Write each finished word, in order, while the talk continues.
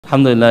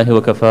Alhamdulillahi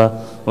wa kafa,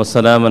 wa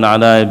salamun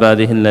ala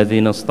ibadihi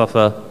alladhina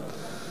istafa.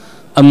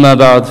 Amma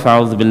ba'd,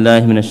 fa'udhu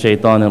billahi minash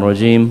shaitanir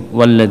rajim,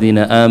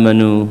 walladhina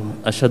amanu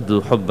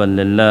ashaddu hubban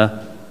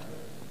lillah.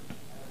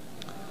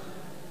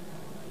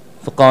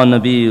 فقال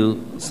النبي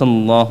صلى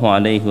الله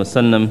عليه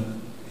وسلم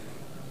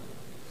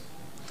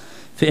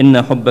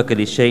فإن حبك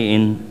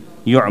لشيء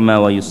يعمى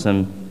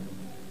ويسم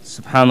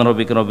سبحان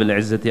ربك رب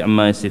العزة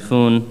عما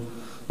يصفون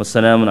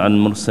والسلام على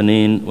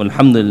المرسلين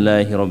والحمد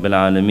لله رب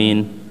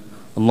العالمين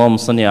اللهم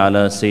صل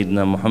على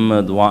سيدنا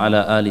محمد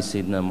وعلى آل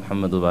سيدنا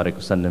محمد وبارك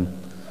وسلم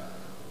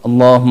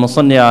اللهم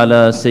صل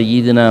على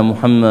سيدنا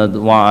محمد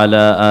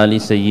وعلى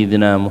آل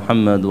سيدنا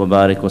محمد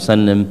وبارك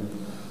وسلم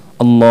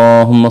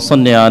اللهم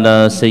صل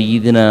على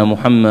سيدنا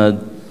محمد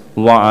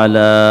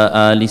وعلى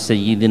آل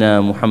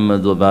سيدنا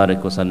محمد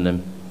وبارك وسلم.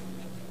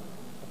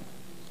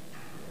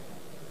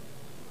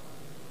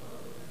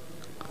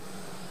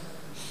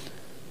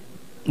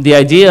 The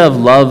idea of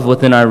love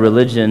within our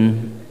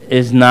religion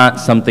is not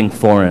something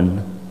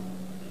foreign.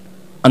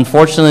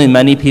 Unfortunately,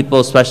 many people,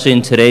 especially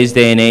in today's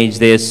day and age,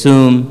 they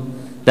assume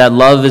that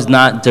love is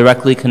not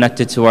directly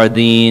connected to our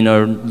deen,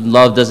 or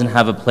love doesn't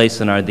have a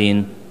place in our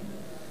deen.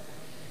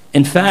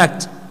 In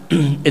fact,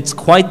 it's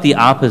quite the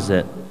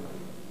opposite.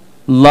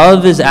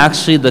 Love is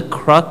actually the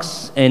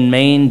crux and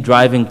main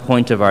driving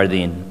point of our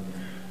deen.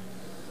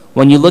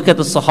 When you look at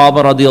the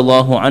Sahaba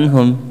radiallahu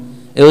anhum,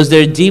 it was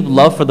their deep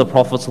love for the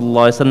Prophet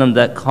ﷺ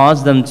that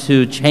caused them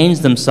to change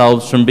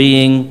themselves from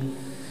being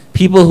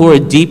people who were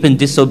deep in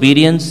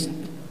disobedience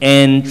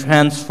and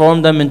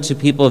transform them into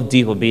people of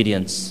deep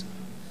obedience.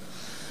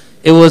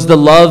 It was the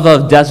love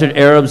of desert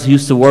Arabs who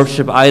used to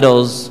worship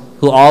idols,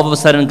 who all of a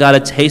sudden got a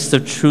taste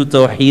of true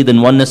tawheed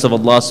and oneness of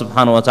Allah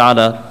subhanahu wa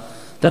ta'ala,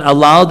 that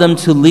allowed them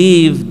to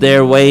leave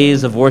their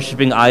ways of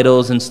worshiping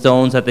idols and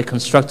stones that they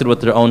constructed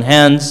with their own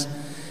hands,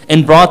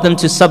 and brought them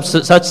to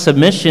such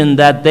submission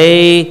that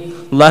they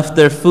left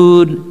their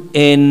food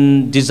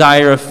in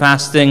desire of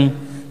fasting,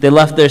 they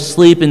left their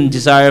sleep in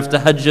desire of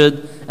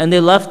tahajjud, and they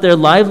left their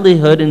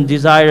livelihood in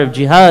desire of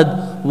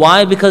jihad.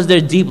 Why? Because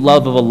their deep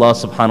love of Allah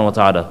subhanahu wa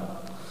ta'ala.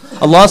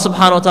 Allah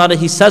subhanahu wa ta'ala,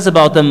 He says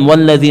about them,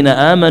 وَالَّذِينَ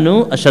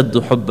آمَنُوا أَشَدُّ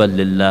حُبًّا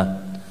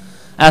لِلَّهِ.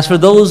 As for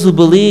those who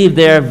believe,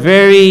 they are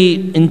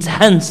very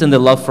intense in their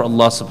love for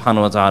Allah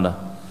subhanahu wa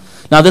ta'ala.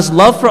 Now this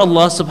love for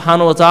Allah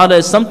subhanahu wa ta'ala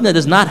is something that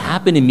does not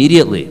happen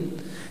immediately.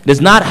 It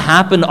does not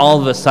happen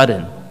all of a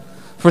sudden.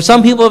 For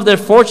some people, if they're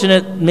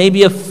fortunate,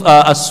 maybe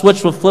a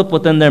switch will flip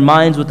within their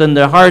minds, within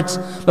their hearts.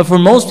 But for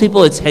most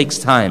people, it takes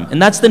time.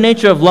 And that's the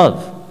nature of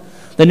love.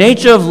 The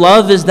nature of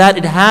love is that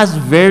it has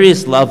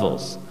various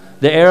levels.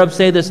 The Arabs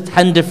say there's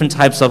 10 different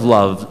types of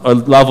love, or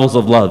levels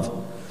of love.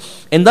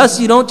 And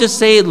thus, you don't just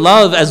say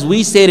love as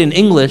we say it in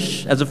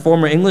English, as a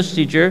former English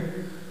teacher.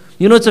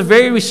 You know, it's a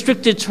very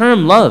restricted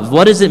term, love.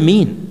 What does it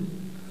mean?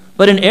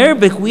 But in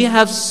Arabic, we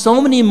have so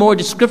many more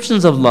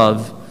descriptions of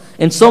love,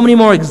 and so many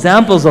more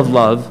examples of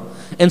love,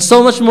 and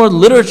so much more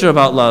literature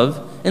about love,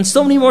 and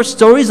so many more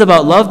stories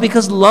about love,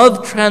 because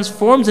love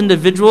transforms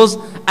individuals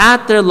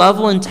at their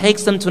level and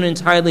takes them to an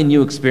entirely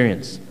new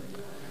experience.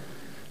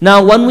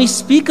 Now, when we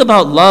speak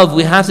about love,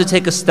 we have to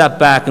take a step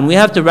back, and we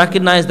have to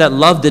recognize that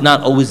love did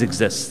not always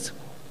exist.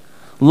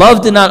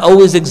 Love did not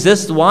always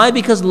exist. Why?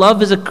 Because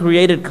love is a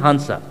created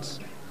concept.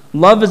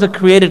 Love is a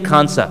created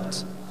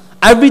concept.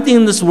 Everything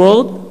in this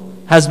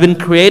world has been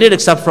created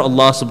except for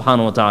Allah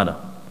subhanahu wa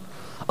ta'ala.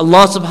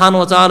 Allah subhanahu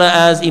wa ta'ala,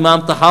 as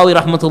Imam Tahawi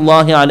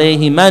rahmatullahi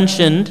alayhi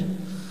mentioned,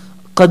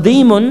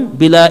 قَدِيمٌ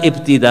بِلَا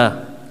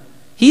ibtida.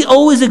 He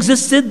always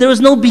existed, there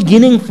was no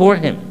beginning for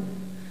Him.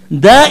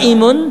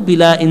 Da'imun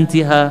bila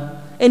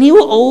intiha, and He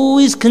will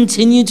always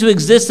continue to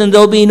exist, and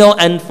there will be no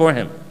end for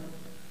Him.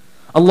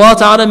 Allah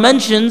Ta'ala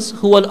mentions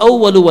huwa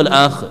al-awwalu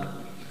wal-akhir,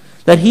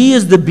 that He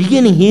is the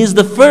beginning, He is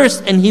the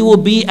first, and He will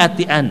be at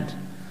the end.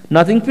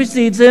 Nothing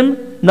precedes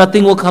Him,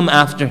 nothing will come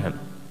after Him.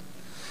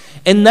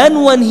 And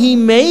then when He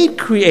made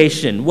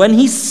creation, when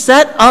He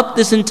set up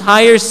this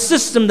entire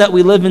system that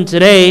we live in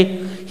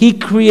today, He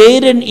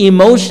created an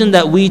emotion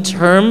that we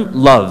term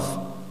love.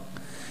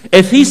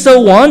 If He so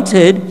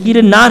wanted, He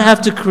did not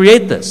have to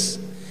create this.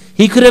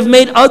 He could have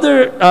made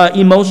other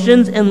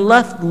emotions and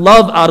left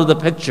love out of the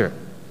picture.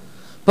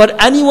 But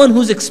anyone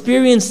who's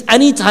experienced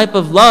any type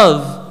of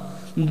love,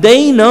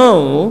 they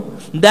know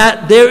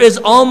that there is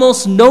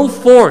almost no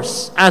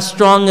force as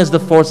strong as the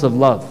force of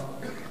love.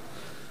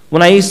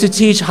 When I used to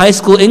teach high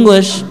school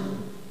English,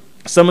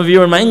 some of you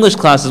were in my English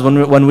classes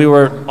when we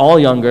were all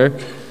younger,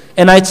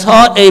 and I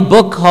taught a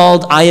book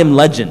called I Am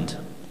Legend.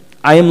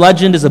 I Am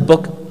Legend is a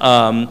book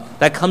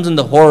that comes in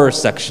the horror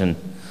section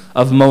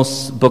of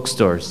most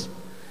bookstores.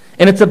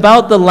 And it's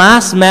about the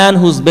last man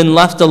who's been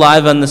left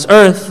alive on this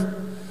earth,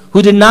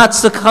 who did not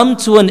succumb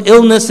to an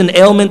illness and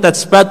ailment that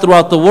spread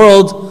throughout the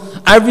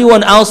world.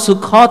 Everyone else who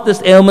caught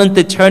this ailment,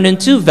 they turned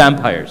into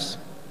vampires.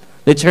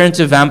 They turned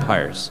into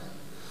vampires.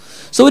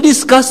 So we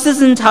discussed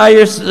this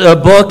entire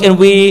book, and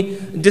we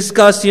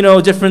discussed,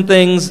 different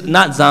things.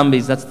 Not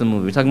zombies, that's the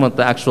movie. We're talking about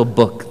the actual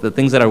book, the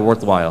things that are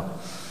worthwhile.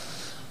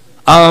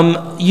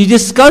 You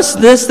discuss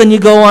this, then you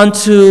go on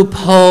to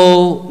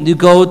Poe, you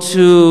go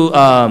to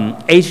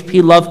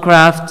H.P.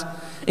 Lovecraft,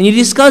 and you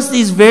discuss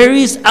these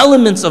various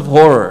elements of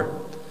horror.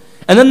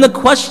 And then the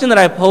question that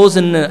I pose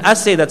in an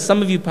essay that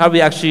some of you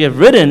probably actually have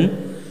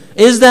written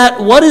is that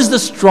what is the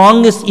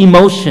strongest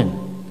emotion?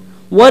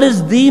 What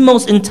is the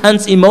most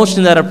intense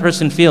emotion that a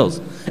person feels?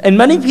 And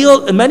many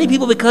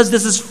people, because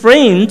this is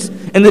framed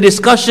in the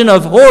discussion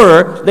of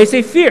horror, they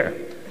say fear.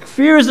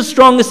 Fear is the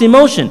strongest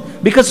emotion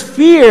because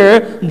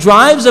fear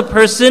drives a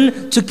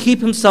person to keep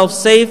himself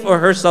safe or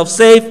herself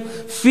safe.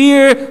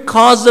 Fear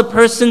causes a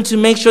person to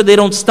make sure they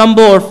don't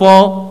stumble or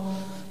fall.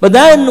 But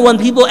then when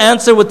people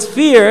answer with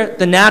fear,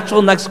 the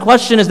natural next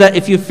question is that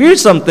if you fear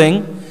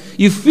something,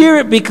 you fear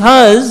it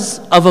because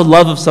of a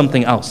love of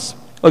something else.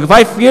 Like if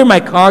I fear my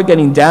car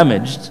getting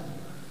damaged,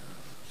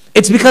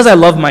 it's because I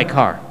love my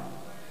car.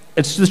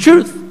 It's the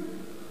truth.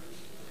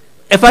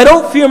 If I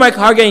don't fear my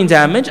car getting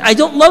damaged, I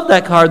don't love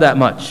that car that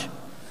much.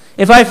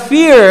 If I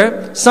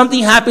fear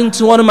something happening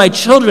to one of my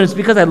children, it's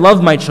because I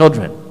love my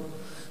children.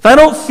 If I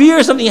don't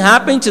fear something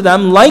happening to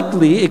them,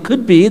 likely it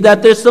could be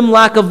that there's some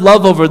lack of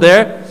love over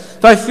there.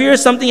 If I fear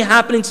something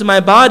happening to my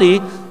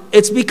body,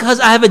 it's because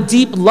I have a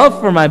deep love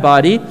for my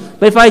body.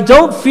 But if I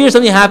don't fear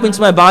something happening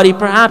to my body,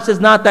 perhaps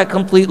it's not that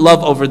complete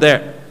love over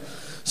there.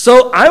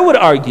 So I would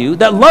argue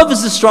that love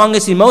is the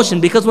strongest emotion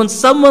because when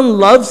someone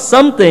loves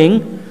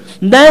something,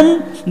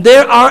 then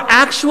there are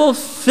actual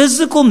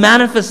physical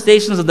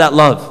manifestations of that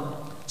love.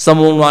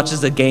 Someone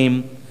watches a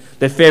game,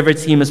 their favorite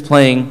team is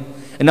playing,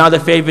 and now their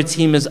favorite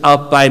team is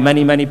up by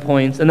many, many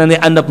points, and then they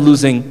end up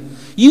losing.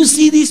 You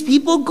see these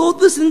people go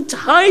this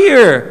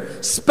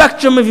entire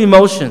spectrum of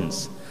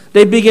emotions.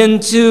 They begin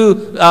to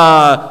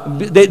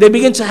they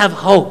begin to have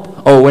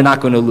hope. Oh, we're not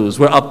going to lose.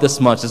 We're up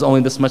this much. There's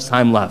only this much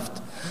time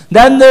left.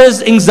 Then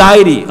there's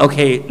anxiety.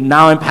 Okay,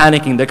 now I'm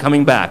panicking. They're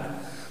coming back.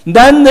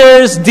 Then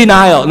there's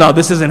denial. No,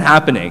 this isn't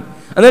happening.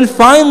 And then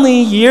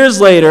finally, years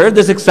later,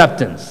 there's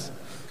acceptance.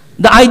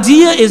 The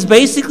idea is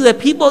basically that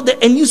people,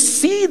 and you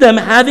see them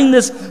having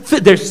this,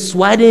 they're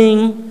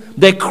sweating,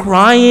 they're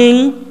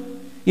crying.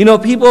 You know,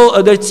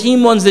 people, their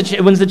team wins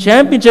the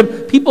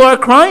championship, people are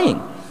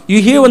crying.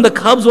 You hear when the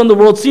Cubs won the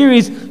World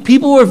Series,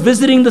 people were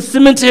visiting the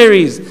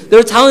cemeteries. They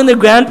were telling their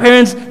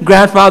grandparents,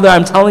 grandfather,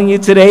 I'm telling you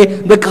today,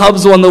 the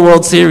Cubs won the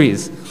World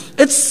Series.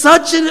 It's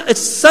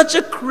such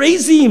a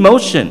crazy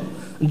emotion.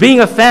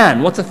 Being a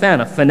fan, what's a fan?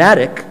 A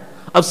fanatic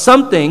of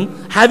something,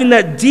 having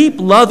that deep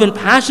love and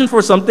passion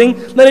for something,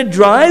 that it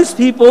drives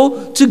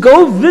people to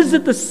go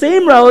visit the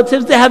same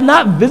relatives they have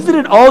not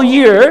visited all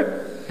year.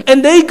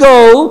 And they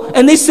go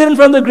and they sit in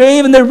front of the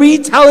grave and they're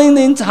retelling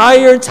the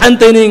entire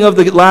 10th inning of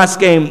the last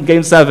game,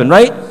 Game 7,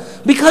 right?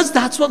 Because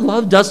that's what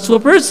love does to a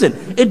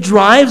person. It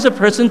drives a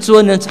person to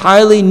an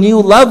entirely new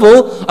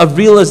level of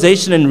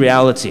realization and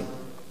reality.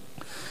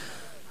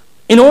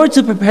 In order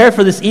to prepare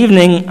for this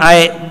evening,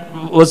 I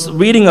was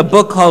reading a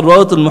book called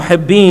Rawdat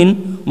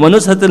al-Muhibbin wa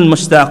Nuzhat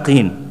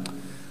al-Mushtaqin,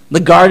 The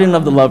Garden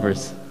of the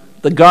Lovers.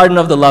 The Garden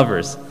of the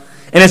Lovers.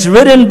 And it's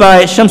written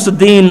by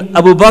Shamsuddin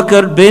Abu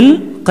Bakr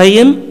bin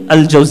Qayyim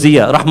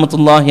al-Jawziyah,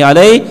 rahmatullahi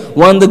alayh,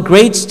 one of the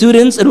great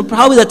students, and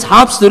probably the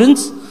top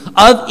students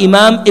of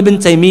Imam Ibn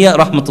Taymiyyah,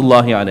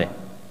 rahmatullahi alayh.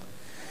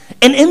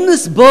 And in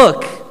this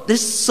book,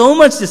 there's so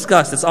much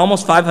discussed. It's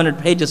almost 500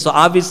 pages, so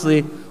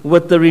obviously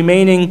with the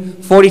remaining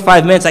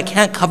 45 minutes, I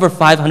can't cover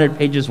 500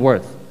 pages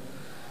worth.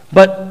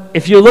 But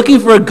if you're looking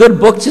for a good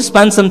book to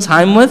spend some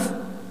time with,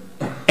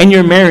 and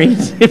you're married,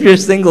 if you're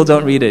single,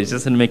 don't read it. It's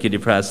just going to make you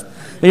depressed.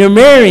 When you're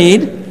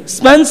married,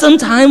 spend some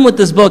time with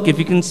this book. If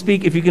you can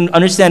speak, if you can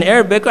understand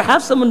Arabic, or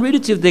have someone read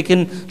it to you if they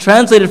can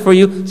translate it for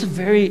you.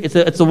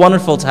 It's a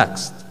wonderful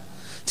text.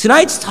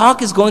 Tonight's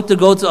talk is going to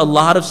go to a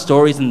lot of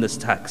stories in this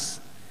text.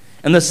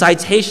 And the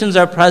citations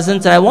are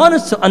present, and I want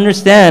us to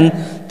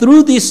understand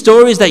through these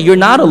stories that you're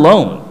not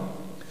alone.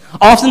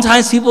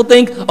 Oftentimes people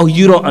think, oh,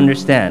 you don't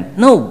understand.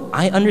 No,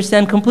 I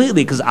understand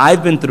completely because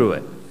I've been through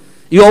it.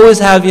 You always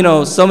have,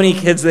 so many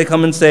kids, they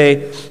come and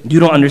say, you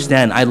don't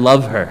understand, I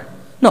love her.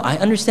 No, I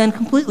understand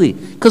completely.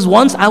 Because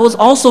once I was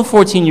also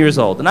 14 years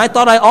old, and I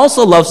thought I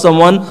also loved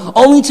someone,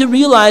 only to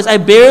realize I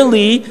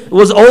barely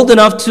was old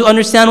enough to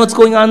understand what's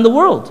going on in the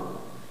world.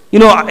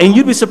 And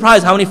you'd be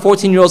surprised how many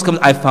 14-year-olds come,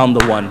 I found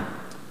the one.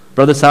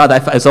 Brother Saad,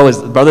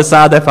 Brother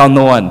Saad, I found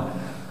the one.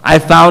 I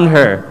found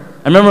her.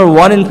 I remember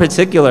one in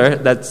particular,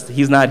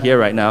 he's not here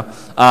right now.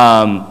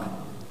 I'm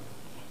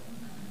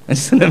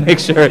just going to make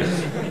sure.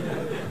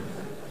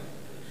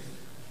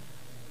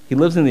 He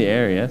lives in the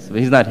area, but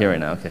he's not here right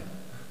now, okay.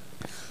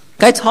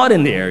 Guy taught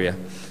in the area.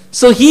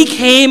 So he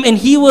came and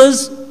he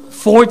was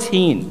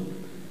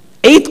 14.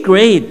 8th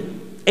grade.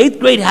 8th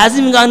grade, hasn't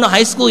even gotten to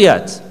high school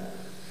yet.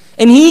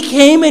 And he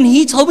came and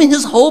he told me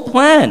his whole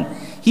plan.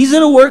 He's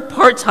going to work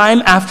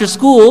part-time after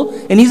school,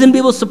 and he's going to be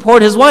able to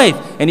support his wife.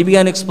 And he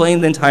began to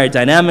explain the entire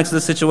dynamics of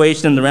the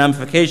situation, the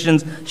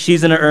ramifications.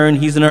 She's going to earn,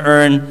 he's going to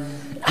earn.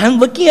 I'm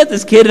looking at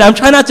this kid, and I'm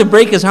trying not to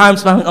break his heart. I'm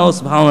smiling, oh,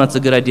 subhanAllah, that's a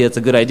good idea, it's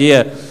a good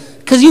idea.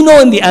 Because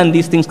in the end,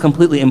 these things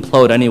completely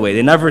implode anyway.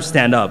 They never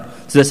stand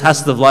up to the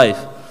test of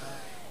life.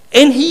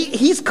 And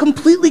he's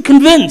completely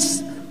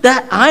convinced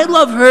that I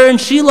love her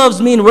and she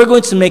loves me and we're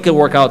going to make it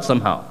work out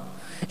somehow.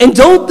 And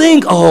don't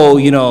think, oh,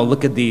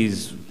 look at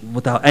these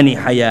without any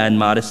haya and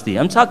modesty.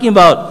 I'm talking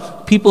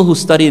about people who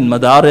study in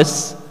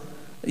madaris.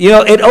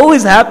 It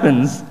always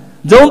happens.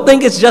 Don't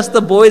think it's just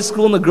the boys'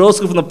 school and the girls'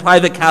 school from the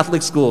private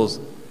Catholic schools.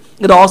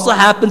 It also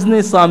happens in the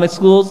Islamic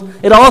schools.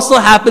 It also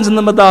happens in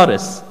the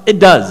madaris. It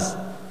does.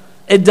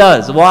 It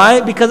does.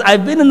 Why? Because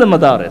I've been in the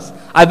madaris.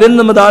 I've been in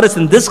the madaris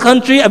in this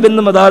country. I've been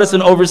in the madaris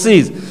in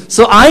overseas.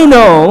 So I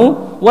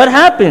know what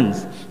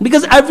happens.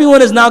 Because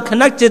everyone is now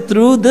connected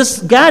through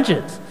this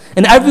gadget.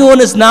 And everyone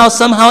is now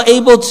somehow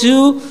able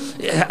to...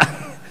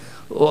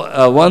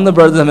 one of the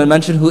brothers I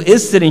mentioned who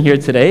is sitting here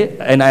today,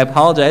 and I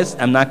apologize,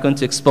 I'm not going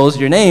to expose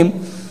your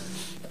name,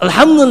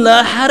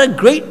 alhamdulillah, had a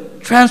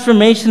great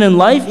transformation in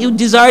life. He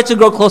desired to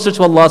grow closer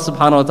to Allah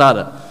subhanahu wa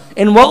ta'ala.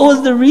 And what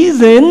was the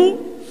reason?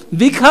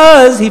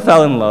 Because he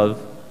fell in love.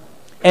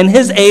 And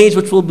his age,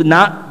 which will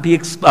not be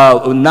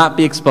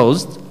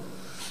exposed,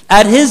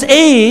 at his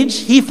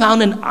age, he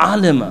found an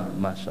alima,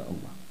 mashallah.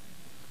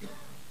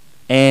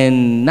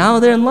 And now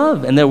they're in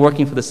love, and they're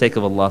working for the sake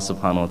of Allah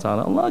subhanahu wa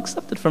ta'ala. Allah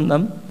accepted from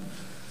them.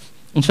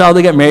 Inshallah,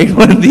 they get married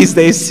one of these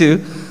days too.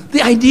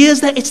 The idea is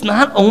that it's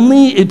not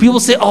only, people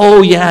say,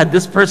 oh yeah,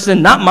 this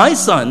person, not my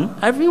son.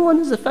 Everyone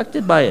is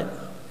affected by it.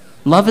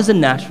 Love is a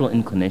natural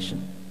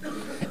inclination.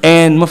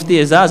 And Mufti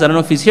Azaz, I don't know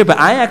if he's here, but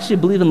I actually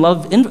believe in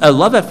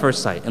love at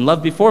first sight, and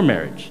love before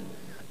marriage.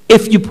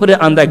 If you put it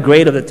on that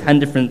grade of the 10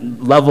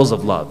 different levels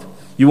of love,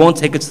 you won't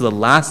take it to the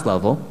last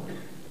level.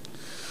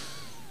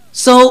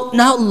 So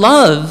now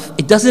love,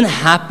 it doesn't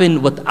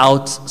happen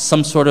without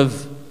some sort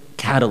of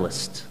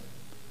catalyst.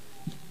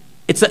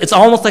 It's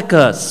almost like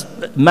a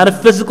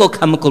metaphysical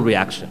chemical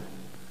reaction.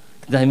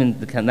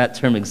 Can that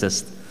term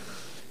exist?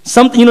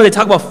 Something, they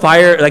talk about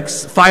fire, like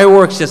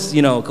fireworks just,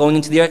 going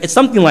into the air. It's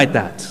something like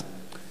that.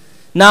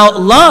 Now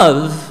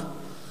love,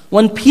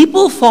 when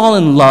people fall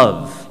in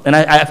love, and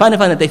I find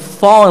that they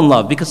fall in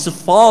love, because to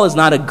fall is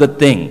not a good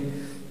thing.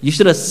 You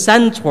should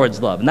ascend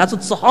towards love. And that's what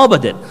Sahaba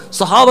did.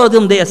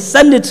 Sahaba, they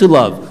ascended to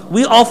love.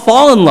 We all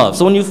fall in love.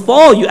 So when you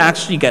fall, you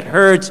actually get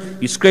hurt.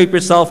 You scrape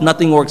yourself.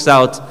 Nothing works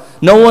out.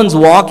 No one's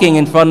walking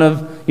in front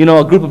of,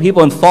 a group of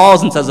people and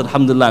falls and says,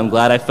 alhamdulillah, I'm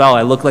glad I fell.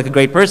 I look like a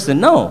great person.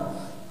 No.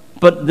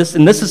 But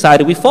in this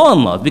society, we fall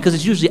in love because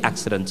it's usually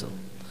accidental.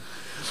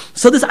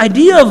 So this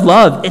idea of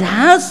love, it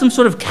has some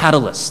sort of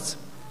catalyst.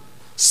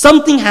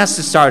 Something has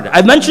to start it.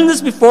 I've mentioned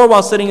this before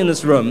while sitting in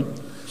this room.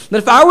 That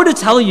if I were to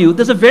tell you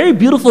there's a very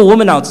beautiful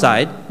woman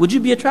outside, would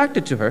you be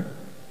attracted to her?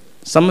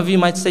 Some of you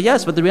might say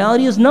yes, but the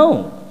reality is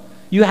no.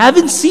 You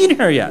haven't seen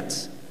her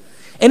yet.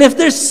 And if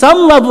there's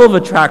some level of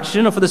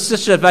attraction, or for the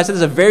sister, if I said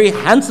there's a very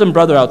handsome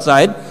brother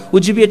outside,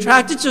 would you be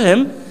attracted to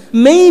him?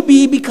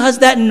 Maybe because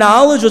that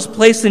knowledge was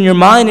placed in your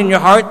mind and your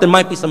heart, there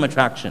might be some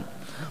attraction.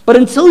 But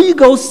until you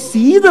go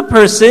see the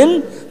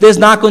person, there's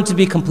not going to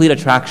be complete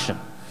attraction.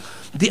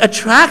 The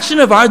attraction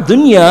of our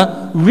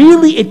dunya,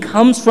 really it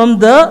comes from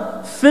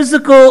the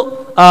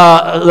physical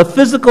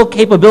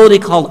capability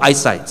called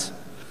eyesight.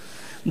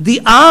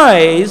 The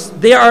eyes,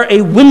 they are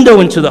a window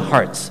into the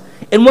heart.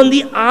 And when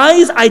the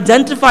eyes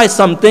identify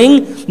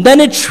something, then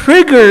it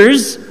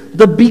triggers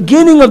the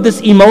beginning of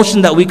this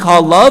emotion that we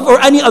call love, or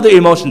any other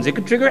emotions. It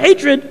could trigger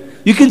hatred.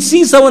 You can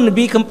see someone and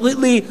be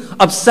completely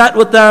upset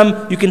with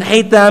them. You can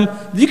hate them.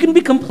 You can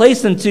be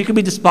complacent. You can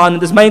be despondent.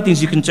 There's many things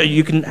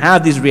you can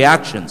have these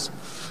reactions.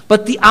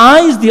 But the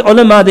eyes, the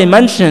ulama, they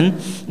mention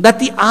that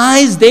the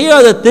eyes, they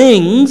are the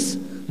things,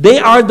 they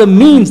are the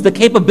means, the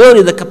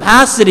capability, the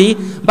capacity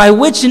by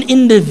which an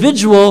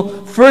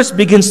individual first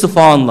begins to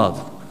fall in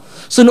love.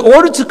 So in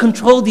order to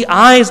control the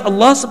eyes,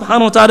 Allah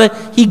subhanahu wa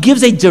ta'ala, He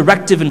gives a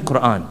directive in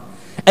Quran.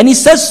 And He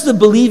says to the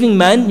believing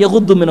men,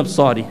 يَغُضُّ مِنْ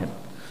أَبْصَارِهِمْ,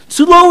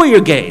 to lower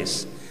your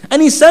gaze.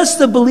 And He says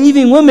to the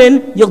believing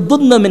women,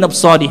 يَغْضُضْنَ مِنْ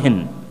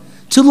أَبْصَارِهِنْ,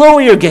 to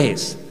lower your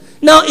gaze.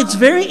 Now, it's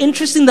very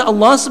interesting that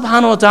Allah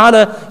subhanahu wa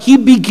ta'ala, He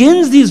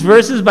begins these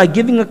verses by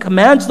giving a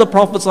command to the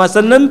Prophet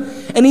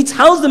ﷺ, and He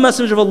tells the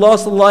Messenger of Allah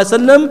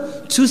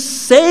ﷺ to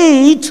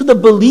say to the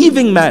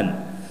believing men,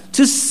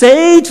 to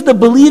say to the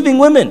believing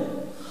women.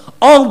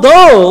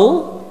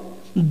 Although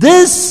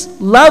this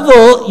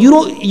level,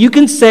 you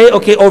can say,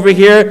 okay, over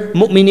here,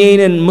 mu'mineen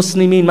and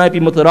muslimin might be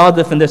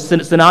mutaradif and they're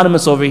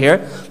synonymous over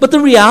here. But the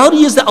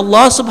reality is that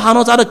Allah subhanahu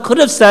wa ta'ala could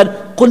have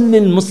said, قُلِّ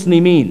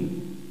الْمُسْلِمِينَ.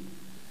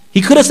 He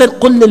could have said,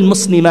 قُلِّ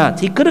الْمُسْلِمَاتِ.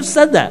 He could have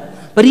said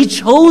that. But He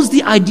chose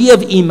the idea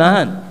of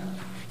iman.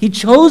 He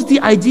chose the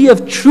idea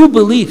of true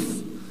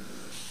belief.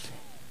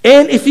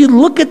 And if you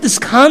look at this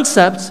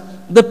concept,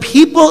 the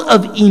people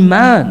of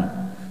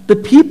iman, the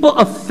people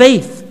of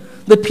faith,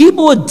 the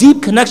people with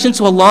deep connection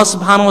to Allah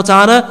subhanahu wa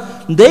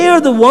ta'ala, they are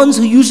the ones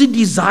who usually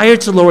desire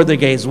to lower their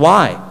gaze.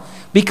 Why?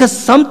 Because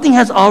something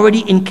has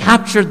already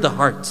encaptured the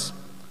hearts.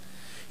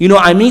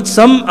 I meet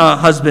some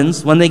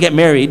husbands when they get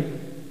married.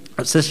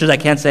 Sisters, I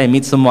can't say I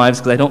meet some wives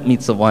because I don't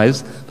meet some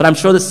wives, but I'm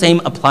sure the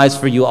same applies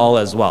for you all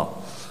as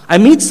well. I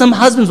meet some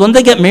husbands, when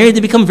they get married,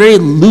 they become very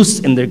loose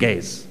in their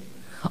gaze.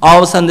 All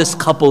of a sudden, this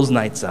couple's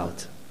nights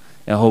out.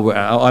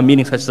 I'm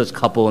meeting such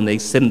couple and they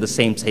sit in the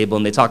same table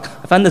and they talk.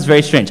 I find this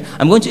very strange.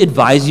 I'm going to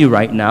advise you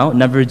right now,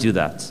 never do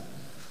that.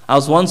 I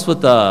was once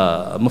with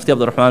Mufti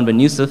Abdul Rahman bin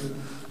Yusuf.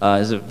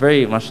 He's a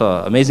very,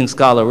 mashallah, amazing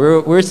scholar.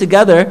 We were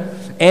together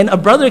and a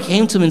brother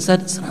came to him and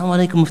said,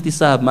 Assalamu alaikum Mufti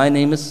Sahab, my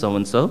name is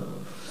so-and-so.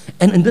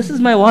 And this is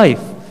my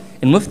wife.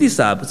 And Mufti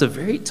Sahab was a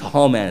very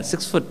tall man,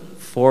 6'4"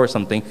 or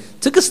something,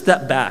 took a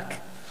step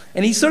back.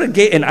 And he sort of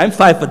and I'm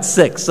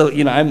 5'6", so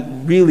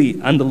I'm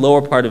really on the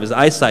lower part of his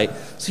eyesight.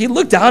 So he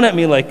looked down at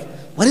me like,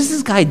 what is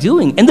this guy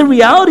doing? And the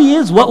reality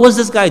is, what was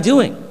this guy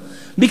doing?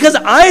 Because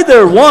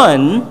either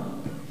one,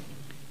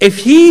 if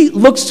he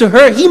looks to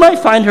her, he might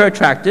find her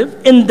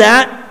attractive, and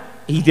that,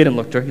 he didn't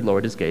look to her, he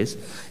lowered his gaze,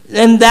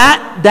 and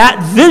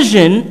that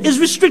vision is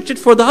restricted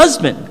for the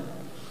husband.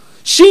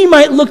 She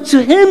might look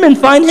to him and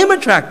find him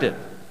attractive.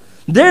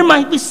 There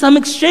might be some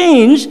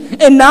exchange,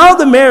 and now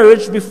the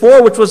marriage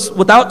before, which was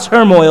without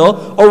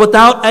turmoil or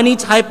without any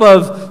type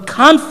of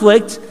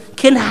conflict,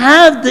 can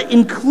have the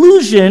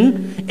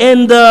inclusion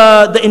and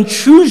the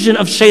intrusion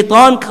of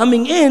shaitan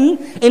coming in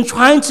and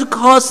trying to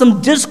cause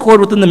some discord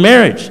within the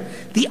marriage.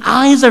 The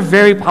eyes are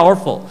very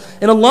powerful.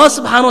 And Allah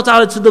subhanahu wa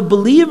ta'ala, to the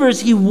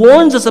believers, He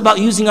warns us about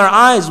using our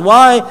eyes.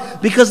 Why?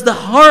 Because the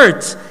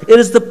heart, it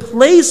is the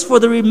place for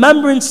the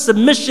remembrance,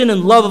 submission,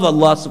 and love of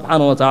Allah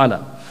subhanahu wa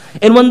ta'ala.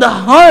 And when the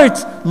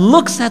heart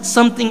looks at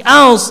something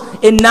else,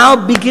 it now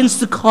begins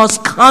to cause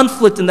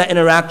conflict in that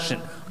interaction.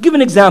 I'll give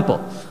an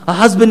example. A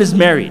husband is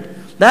married.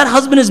 That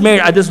husband is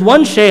married. There's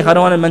one sheikh, I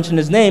don't want to mention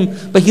his name,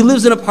 but he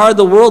lives in a part of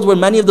the world where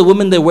many of the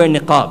women, they wear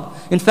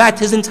niqab. In fact,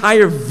 his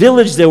entire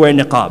village, they wear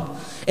niqab.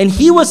 And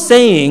he was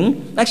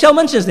saying, actually I'll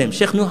mention his name,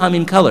 Sheikh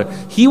Nuhamin Keller.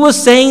 He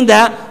was saying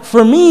that,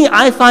 for me,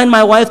 I find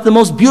my wife the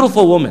most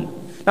beautiful woman.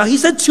 Now he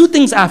said two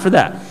things after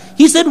that.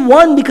 He said,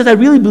 one, because I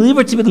really believe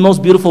her to be the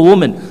most beautiful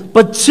woman.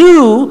 But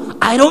two,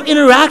 I don't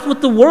interact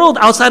with the world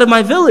outside of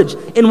my village.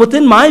 And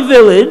within my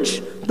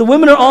village, the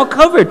women are all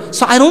covered.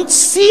 So I don't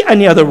see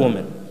any other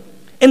woman.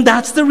 And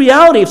that's the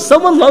reality. If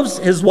someone loves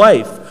his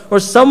wife or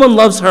someone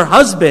loves her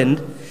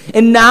husband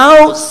and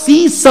now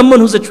sees someone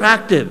who's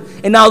attractive,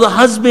 and now the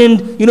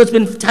husband, it's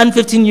been 10,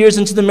 15 years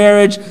into the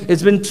marriage,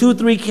 it's been 2,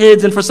 3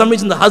 kids, and for some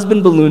reason the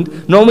husband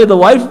ballooned. Normally the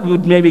wife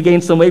would maybe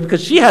gain some weight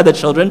because she had the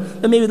children,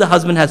 but maybe the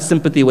husband has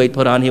sympathy weight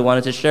put on, he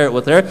wanted to share it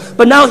with her.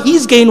 But now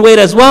he's gained weight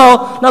as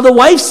well. Now the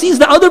wife sees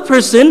the other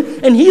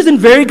person, and he's in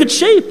very good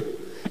shape.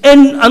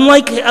 And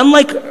unlike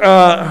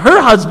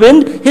her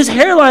husband, his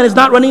hairline is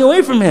not running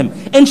away from him.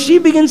 And she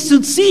begins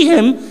to see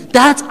him.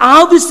 That's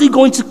obviously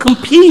going to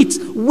compete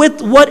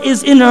with what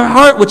is in her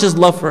heart, which is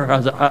love for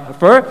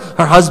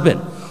her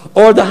husband.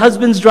 Or the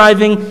husband's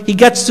driving, he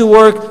gets to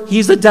work,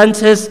 he's a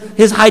dentist,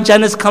 his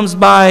hygienist comes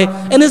by,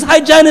 and his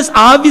hygienist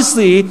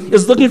obviously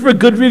is looking for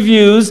good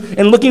reviews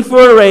and looking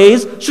for a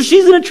raise, so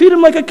she's going to treat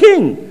him like a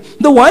king.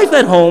 The wife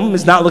at home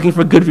is not looking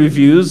for good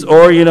reviews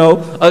or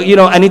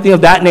anything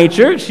of that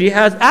nature. She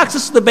has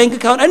access to the bank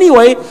account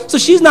anyway, so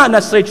she's not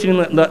necessarily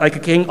treating like a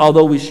king,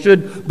 although we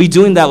should be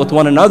doing that with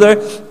one another.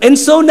 And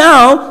so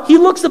now he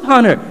looks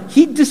upon her,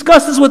 he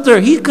discusses with her,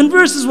 he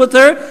converses with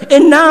her,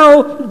 and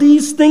now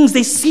these things,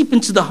 they seep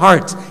into the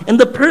heart. And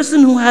the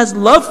person who has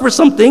love for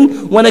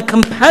something, when a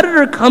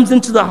competitor comes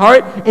into the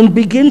heart and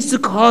begins to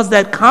cause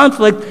that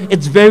conflict,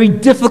 it's very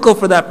difficult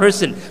for that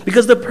person,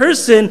 because the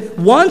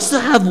person wants to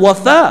have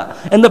wafa.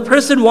 And the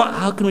person,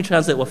 how can we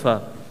translate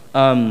wafa?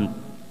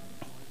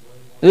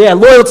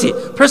 Loyalty.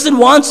 Person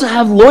wants to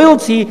have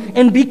loyalty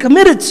and be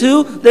committed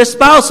to their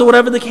spouse or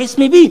whatever the case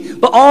may be.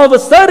 But all of a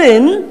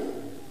sudden,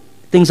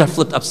 things are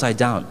flipped upside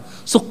down.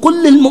 So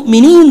قُلْ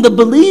لِلْمُؤْمِنِينَ, the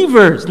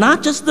believers,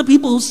 not just the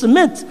people who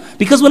submit.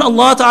 Because when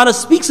Allah Ta'ala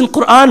speaks in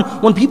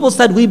Quran, when people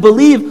said we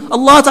believe,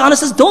 Allah Ta'ala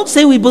says, don't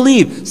say we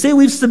believe, say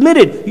we've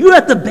submitted. You're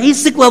at the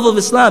basic level of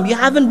Islam. You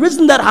haven't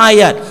risen that high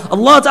yet.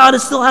 Allah Ta'ala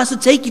still has to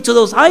take you to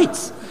those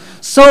heights.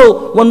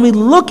 So when we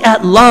look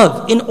at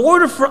love, in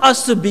order for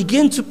us to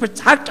begin to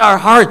protect our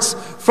hearts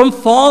from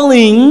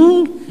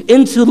falling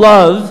into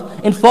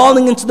love and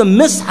falling into the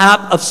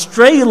mishap of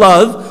stray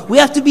love, we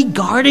have to be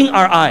guarding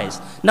our eyes.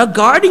 Now,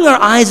 guarding our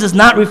eyes is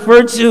not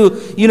referred to,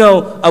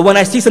 when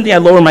I see something, I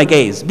lower my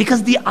gaze.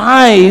 Because the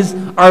eyes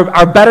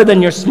are better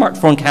than your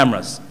smartphone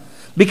cameras.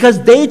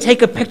 Because they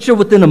take a picture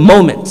within a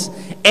moment.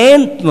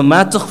 And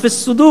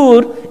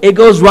it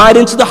goes right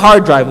into the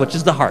hard drive, which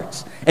is the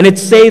heart. And it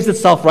saves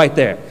itself right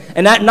there.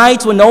 And at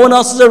night, when no one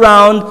else is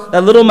around,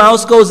 that little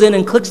mouse goes in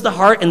and clicks the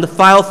heart, and the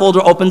file folder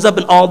opens up,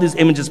 and all these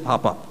images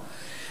pop up.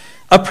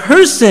 A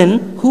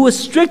person who is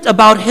strict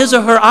about his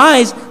or her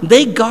eyes,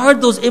 they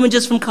guard those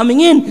images from coming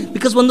in.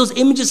 Because when those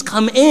images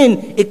come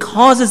in, it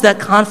causes that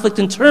conflict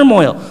and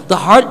turmoil. The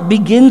heart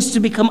begins to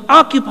become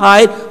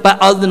occupied by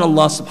other than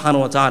Allah subhanahu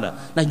wa ta'ala.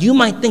 Now you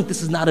might think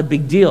this is not a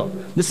big deal.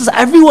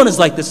 Everyone is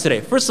like this today.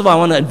 First of all, I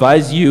want to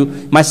advise you,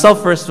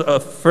 myself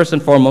first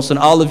and foremost, and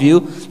all of you,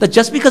 that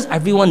just because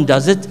everyone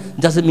does it,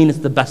 doesn't mean it's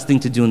the best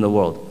thing to do in the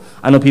world.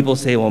 I know people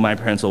say, well, my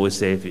parents always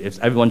say, if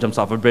everyone jumps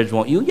off a bridge,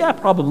 won't you? Yeah,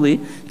 probably.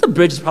 The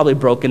bridge is probably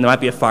broken. There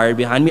might be a fire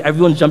behind me.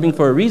 Everyone's jumping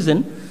for a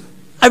reason.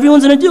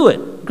 Everyone's going to do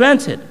it,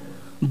 granted.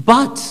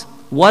 But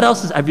what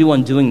else is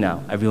everyone doing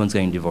now? Everyone's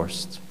getting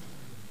divorced.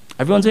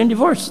 Everyone's getting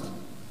divorced.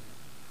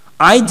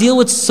 I deal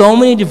with so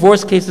many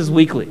divorce cases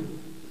weekly.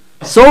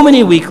 So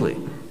many weekly.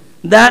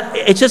 That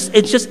it's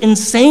just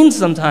insane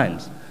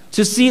sometimes.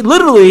 To see,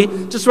 literally,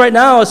 just right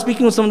now, I was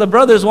speaking with some of the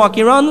brothers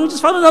walking around, and we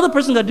just found another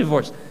person got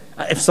divorced.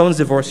 If someone's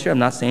divorced here, I'm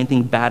not saying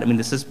anything bad. I mean,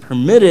 this is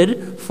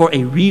permitted for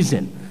a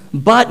reason.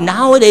 But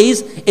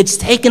nowadays, it's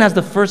taken as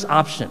the first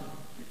option.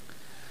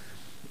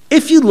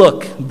 If you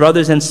look,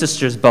 brothers and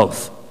sisters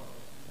both,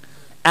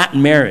 at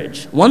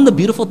marriage, one of the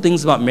beautiful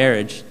things about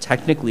marriage,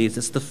 technically, is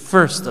it's the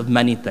first of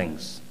many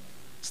things.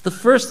 It's the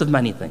first of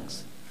many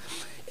things.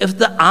 If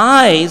the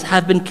eyes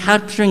have been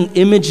capturing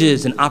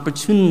images and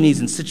opportunities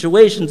and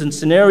situations and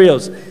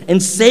scenarios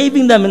and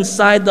saving them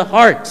inside the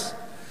heart,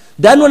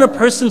 then when a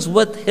person's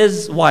with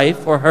his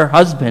wife or her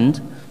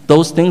husband,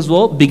 those things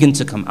will begin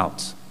to come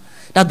out.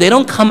 Now, they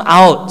don't come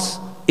out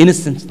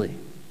innocently.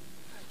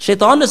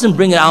 Shaitan doesn't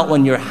bring it out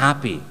when you're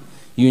happy.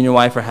 You and your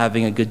wife are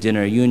having a good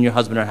dinner. You and your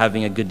husband are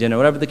having a good dinner,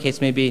 whatever the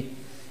case may be.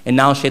 And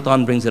now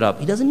Shaitan brings it up.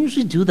 He doesn't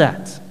usually do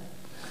that.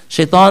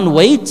 Shaitan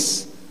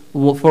waits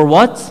for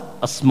what?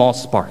 A small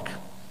spark.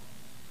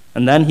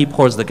 And then he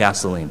pours the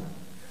gasoline.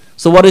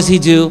 So what does he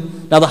do?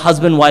 Now the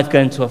husband and wife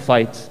get into a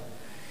fight.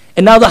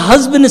 And now the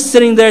husband is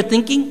sitting there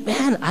thinking,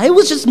 man, I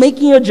was just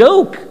making a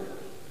joke.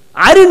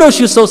 I didn't know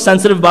she was so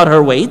sensitive about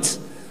her weight.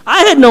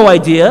 I had no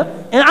idea.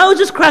 And I was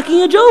just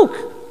cracking a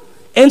joke.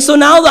 And so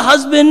now the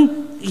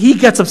husband, he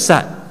gets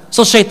upset.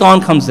 So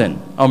Shaitan comes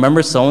in. Oh,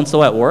 remember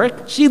so-and-so at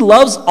work? She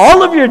loves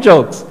all of your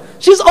jokes.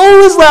 She's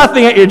always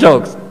laughing at your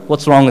jokes.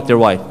 What's wrong with your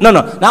wife? No,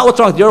 not what's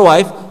wrong with your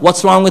wife.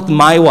 What's wrong with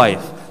my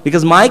wife?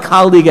 Because my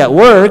colleague at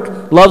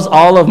work loves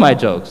all of my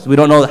jokes. We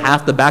don't know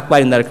half the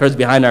backbiting that occurs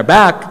behind our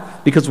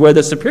back because we're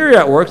the superior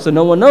at work, so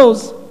no one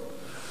knows.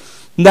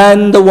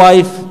 Then the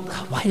wife,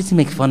 why does he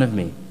make fun of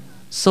me?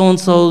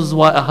 So-and-so's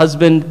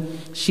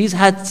husband, she's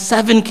had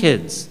 7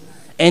 kids.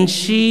 And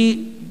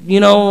she,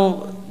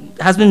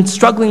 has been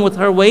struggling with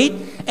her weight.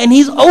 And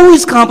he's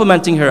always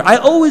complimenting her. I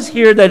always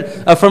hear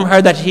that from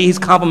her that he's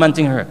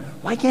complimenting her.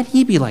 Why can't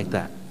he be like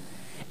that?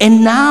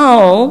 And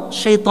now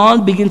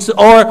Shaitan begins to,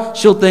 or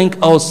she'll think,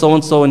 oh,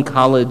 so-and-so in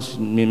college,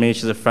 maybe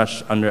she's a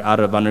fresh out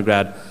of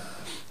undergrad.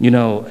 He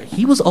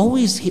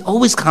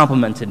always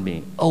complimented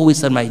me. Always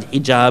said my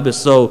hijab is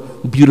so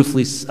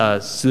beautifully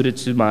suited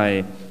to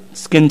my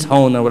skin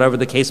tone or whatever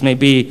the case may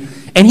be.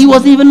 And he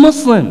wasn't even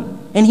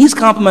Muslim. And he's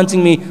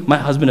complimenting me. My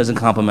husband doesn't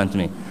compliment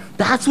me.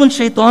 That's when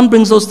Shaitan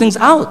brings those things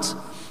out.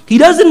 He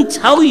doesn't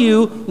tell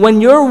you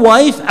when your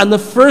wife on the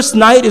first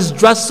night is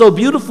dressed so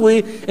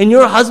beautifully and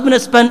your husband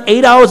has spent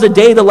 8 hours a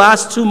day the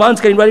last 2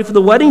 months getting ready for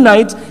the wedding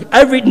night.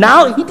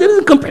 Now, he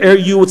doesn't compare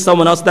you with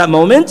someone else at that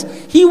moment.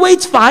 He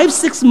waits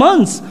 5-6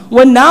 months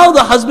when now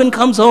the husband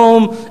comes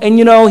home and,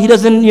 he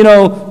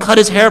doesn't, cut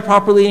his hair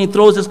properly and he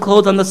throws his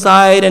clothes on the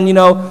side and,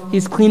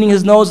 he's cleaning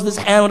his nose with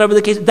his hand, whatever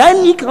the case.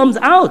 Then he comes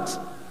out.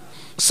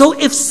 So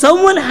if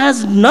someone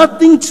has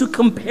nothing to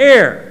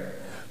compare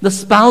the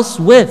spouse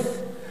with,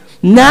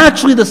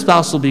 naturally the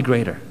spouse will be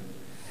greater.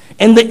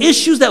 And the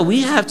issues that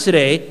we have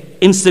today,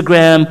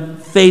 Instagram,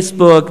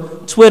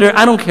 Facebook, Twitter,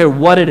 I don't care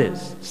what it is,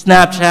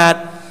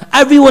 Snapchat,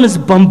 everyone is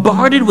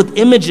bombarded with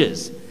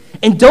images.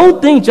 And don't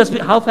think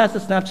how fast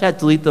does Snapchat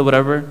delete the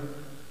whatever?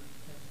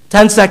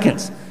 10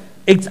 seconds.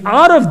 It's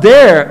out of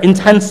there in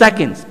 10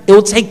 seconds. It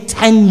will take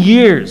 10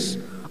 years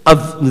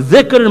of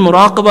dhikr and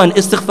muraqabah and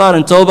istighfar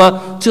and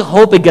tawbah to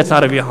hope it gets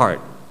out of your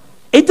heart.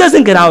 It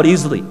doesn't get out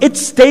easily. It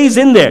stays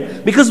in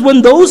there. Because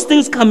when those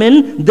things come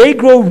in, they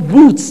grow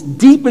roots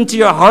deep into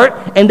your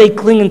heart and they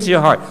cling into your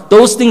heart.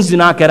 Those things do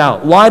not get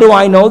out. Why do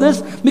I know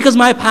this? Because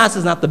my past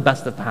is not the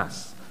best of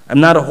pasts. I'm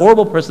not a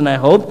horrible person, I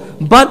hope.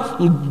 But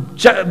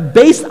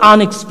based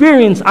on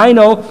experience, I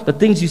know the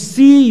things you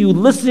see, you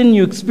listen,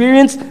 you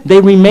experience,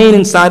 they remain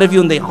inside of you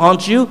and they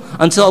haunt you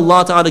until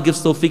Allah Ta'ala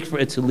gives tawfiq for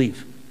it to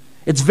leave.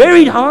 It's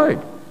very hard.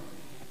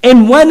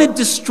 And when it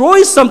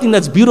destroys something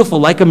that's beautiful,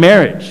 like a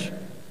marriage,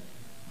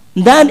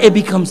 then it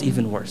becomes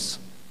even worse.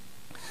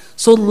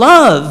 So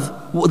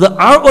love,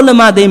 our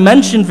ulama, they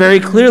mentioned very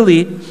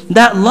clearly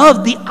that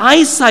love, the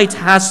eyesight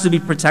has to be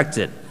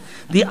protected.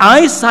 The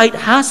eyesight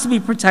has to be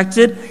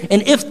protected,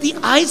 and if the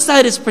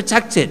eyesight is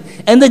protected,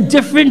 and the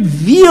different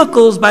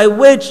vehicles by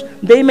which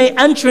they may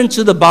enter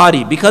into the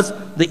body, because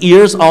the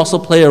ears also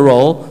play a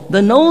role,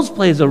 the nose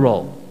plays a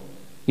role.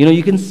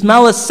 You can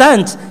smell a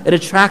scent, it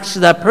attracts to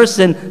that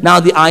person, now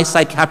the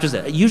eyesight captures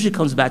it. It usually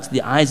comes back to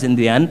the eyes in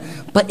the end,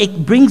 but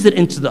it brings it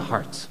into the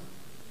heart.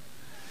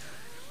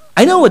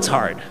 I know it's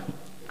hard.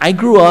 I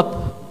grew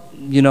up,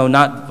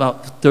 not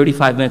about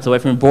 35 minutes away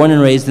from, born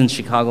and raised in the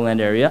Chicagoland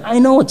area. I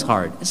know it's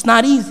hard. It's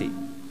not easy.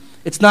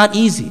 It's not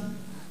easy.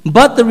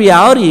 But the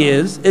reality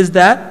is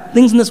that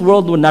things in this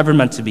world were never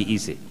meant to be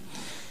easy.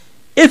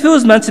 If it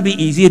was meant to be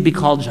easy, it'd be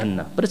called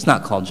Jannah, but it's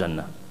not called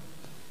Jannah.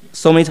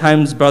 So many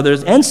times,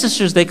 brothers and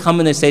sisters, they come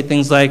and they say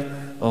things like,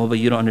 oh, but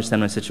you don't understand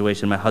my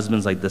situation. My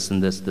husband's like this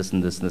and this, this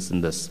and this, this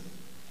and this.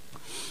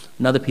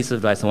 Another piece of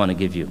advice I want to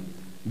give you.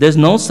 There's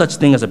no such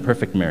thing as a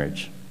perfect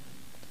marriage.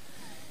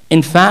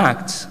 In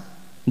fact,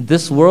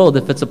 This world,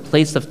 if it's a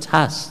place of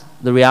test,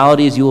 the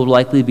reality is you will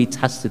likely be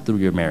tested through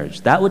your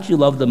marriage. That which you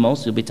love the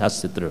most, you'll be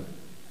tested through.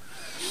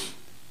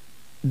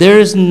 There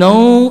is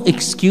no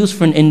excuse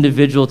for an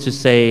individual to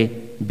say,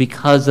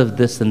 because of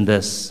this and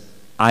this,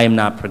 I am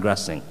not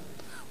progressing.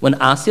 When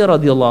Asya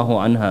radiallahu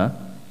anha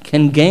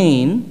can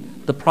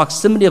gain the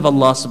proximity of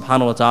Allah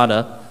subhanahu wa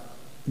ta'ala,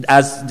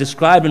 as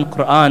described in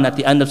Quran at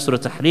the end of Surah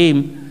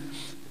Tahrim,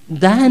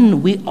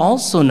 then we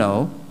also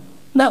know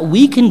that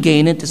we can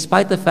gain it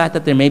despite the fact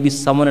that there may be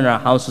someone in our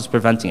house who's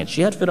preventing it.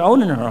 She had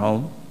Fir'aun in her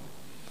home.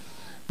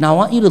 Now I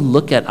want you to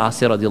look at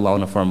Asya radiallahu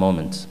anha for a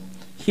moment.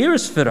 Here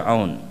is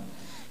Fir'aun.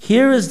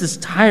 Here is this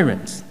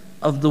tyrant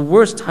of the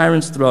worst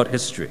tyrants throughout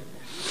history.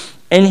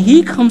 And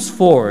he comes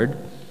forward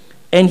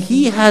and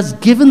he has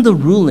given the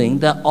ruling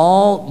that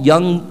all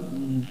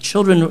young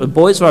children,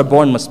 boys who are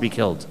born, must be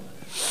killed.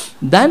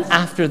 Then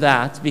after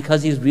that,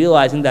 because he's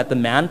realizing that the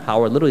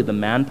manpower, literally the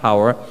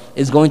manpower,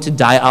 is going to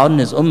die out in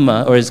his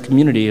ummah or his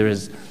community or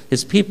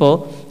his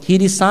people, he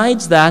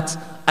decides that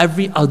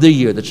every other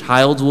year the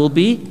child will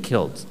be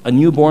killed. A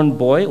newborn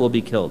boy will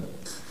be killed.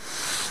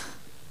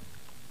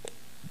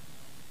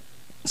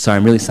 Sorry,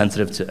 I'm really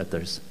sensitive to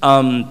ethers.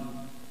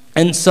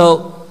 And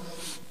so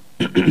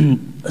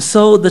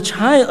the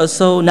child.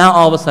 So now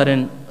all of a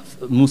sudden,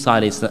 Musa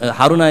alayhi salam,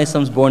 Harun alayhi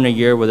salam is born in a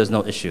year where there's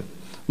no issue.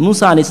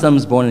 Musa alayhi salam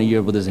is born in a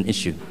year where there's an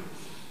issue.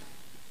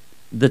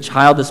 The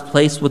child is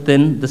placed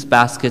within this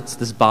basket,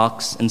 this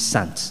box, and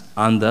sent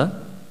on the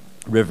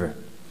river.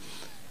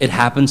 It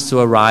happens to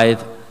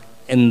arrive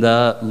in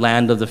the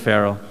land of the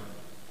Pharaoh.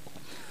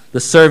 The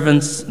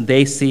servants,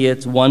 they see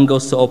it. One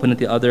goes to open it.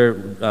 The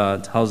other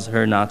tells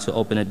her not to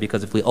open it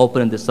because if we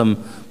open it, there's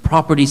some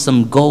property,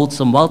 some gold,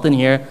 some wealth in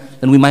here,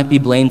 then we might be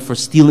blamed for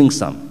stealing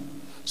some.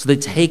 So they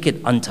take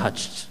it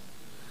untouched.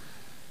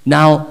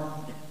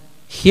 Now,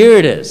 here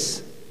it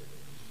is.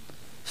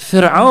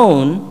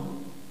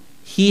 Fir'aun,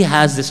 he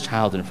has this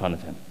child in front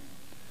of him.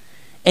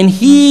 And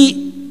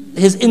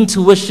his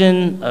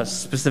intuition, a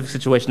specific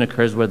situation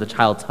occurs where the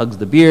child tugs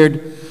the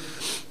beard.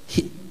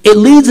 It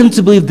leads him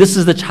to believe this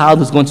is the child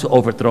who's going to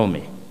overthrow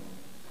me.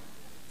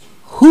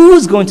 Who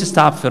is going to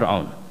stop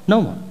Fir'aun? No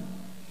one.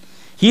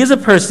 He is a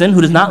person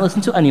who does not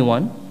listen to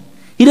anyone.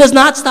 He does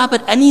not stop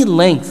at any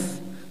length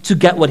to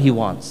get what he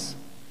wants.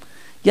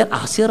 Yet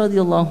Asya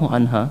radiallahu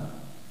anha,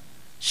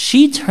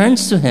 she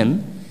turns to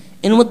him,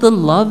 and with the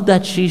love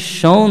that she's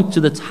shown to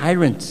the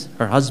tyrant,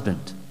 her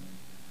husband,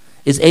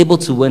 is able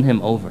to win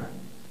him over.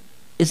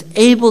 Is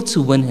able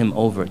to win him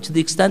over to the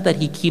extent that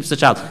he keeps the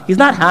child. He's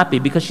not happy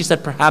because she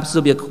said, perhaps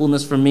there'll be a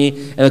coolness for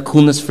me and a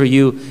coolness for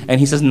you. And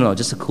he says, no,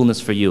 just a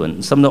coolness for you.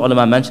 And some of the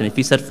ulama mentioned, if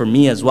he said for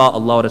me as well,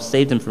 Allah would have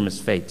saved him from his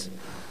fate.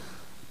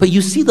 But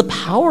you see the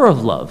power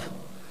of love.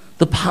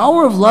 The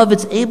power of love,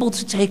 it's able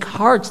to take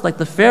hearts like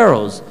the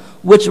Pharaoh's,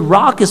 which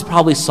rock is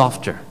probably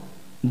softer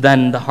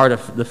than the heart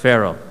of the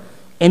Pharaoh,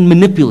 and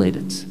manipulate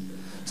it.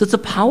 So it's a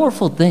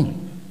powerful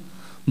thing.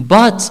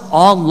 But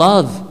all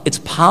love, its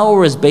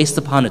power is based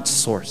upon its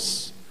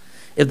source.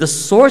 If the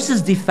source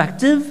is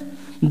defective,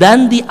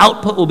 then the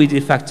output will be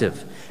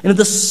defective. And if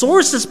the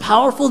source is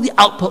powerful, the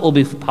output will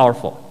be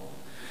powerful.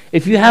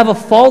 If you have a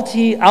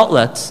faulty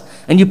outlet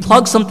and you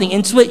plug something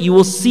into it, you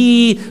will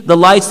see the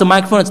lights, the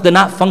microphones, they're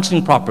not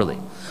functioning properly.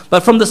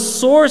 But from the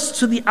source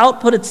to the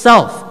output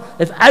itself,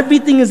 if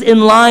everything is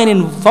in line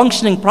and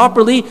functioning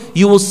properly,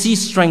 you will see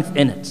strength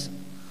in it.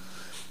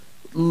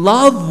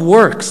 Love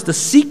works. The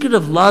secret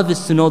of love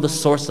is to know the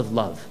source of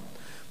love.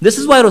 This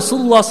is why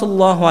Rasulullah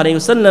sallallahu alaihi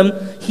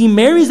wasallam, he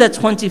marries at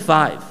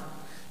 25.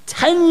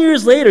 10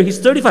 years later, he's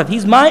 35.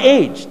 He's my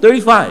age,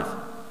 35.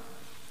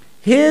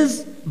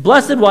 His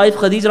blessed wife,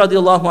 Khadija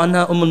radiallahu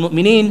anha,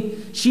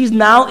 al-Mu'mineen, she's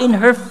now in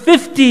her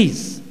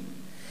 50s.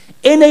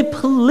 In a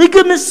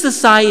polygamous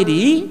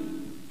society,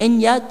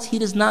 and yet he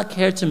does not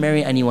care to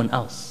marry anyone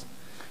else.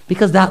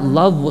 Because that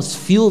love was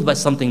fueled by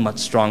something much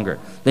stronger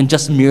than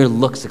just mere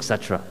looks,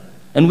 etc.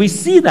 And we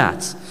see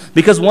that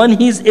because when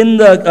he's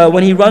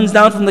when he runs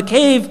down from the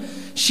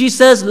cave, she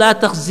says, "La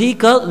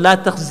takhzika, la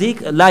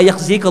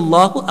yakhzika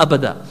Allahu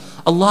abada."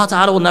 Allah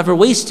Ta'ala will never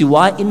waste you.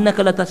 Why? إِنَّكَ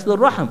لَتَصِلُ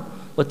الرَّحْمِ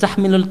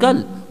وَتَحْمِلُ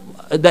الْكَلْ.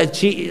 That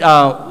she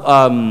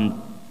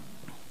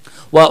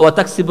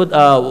وتكسب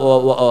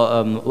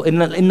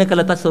إنك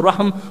لتصل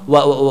الرحم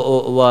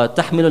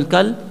وتحمل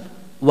الكل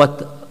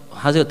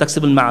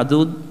وتكسب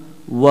المعدود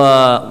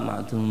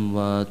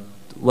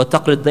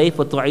وتقري الضيف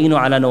وتعين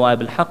على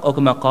نوائب الحق أو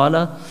كما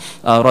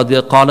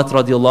قالت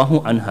رضي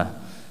الله عنها.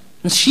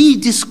 She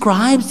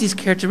describes these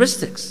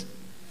characteristics.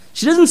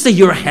 She doesn't say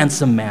you're a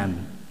handsome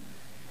man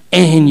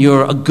and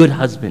you're a good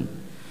husband.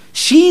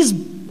 She's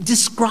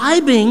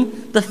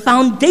describing the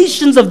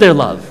foundations of their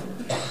love.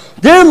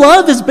 Their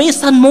love is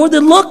based on more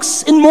than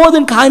looks and more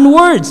than kind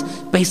words,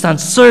 based on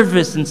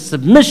service and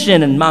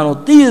submission and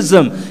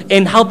monotheism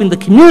and helping the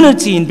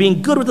community and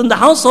being good within the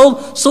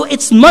household. So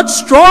it's much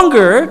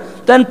stronger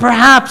than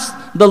perhaps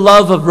the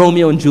love of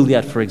Romeo and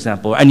Juliet, for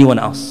example, or anyone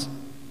else.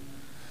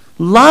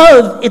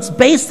 Love, it's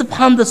based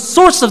upon the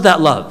source of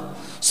that love.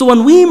 So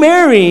when we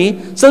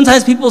marry,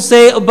 sometimes people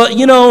say, but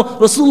you know,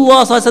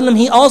 Rasulullah sallallahu alaihi wasallam,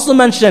 he also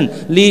mentioned,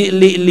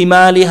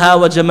 لِمَالِهَا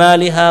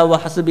وَجَمَالِهَا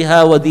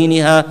وَحَسَبِهَا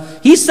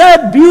وَدِينِهَا. He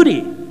said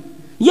beauty.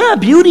 Yeah,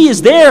 beauty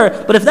is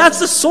there, but if that's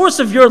the source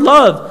of your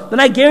love, then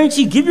I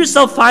guarantee, give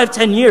yourself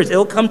 5-10 years, it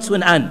will come to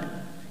an end.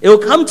 It will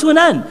come to an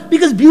end,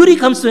 because beauty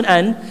comes to an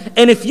end,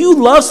 and if you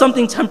love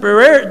something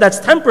that's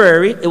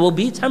temporary, it will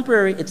be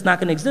temporary, it's not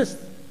going to exist.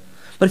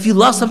 But if you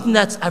love something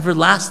that's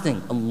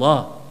everlasting,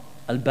 Allah,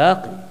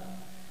 Al-Baqi,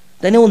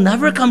 then it will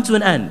never come to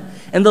an end.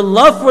 And the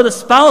love for the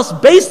spouse,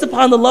 based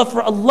upon the love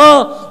for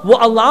Allah, will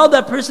allow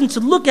that person to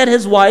look at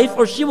his wife,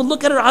 or she will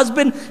look at her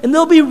husband, and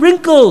there'll be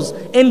wrinkles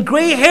and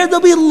gray hair,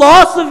 there'll be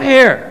loss of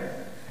hair.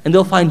 And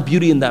they'll find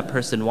beauty in that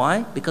person.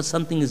 Why? Because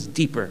something is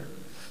deeper.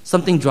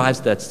 Something drives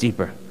that's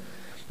deeper.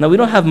 Now, we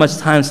don't have much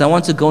time, so I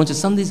want to go into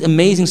some of these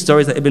amazing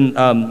stories that Ibn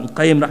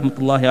Qayyim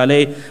rahmatullahi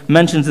alayh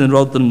mentions in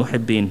Rawdat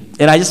al-Muhibbin.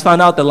 And I just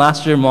found out that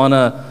last year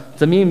Maulana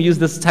Tamim used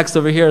this text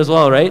over here as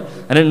well, right?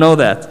 I didn't know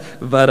that,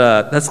 but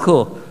that's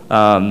cool.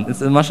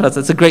 Mashallah,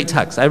 it's a great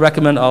text. I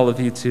recommend all of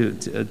you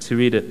to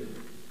read it.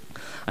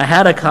 I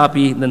had a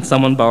copy, then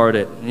someone borrowed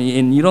it.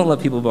 And you don't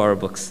let people borrow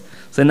books.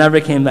 So it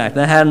never came back.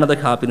 Then I had another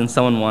copy, then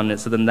someone wanted it,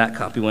 so then that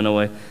copy went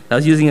away. I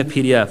was using a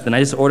PDF, then I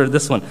just ordered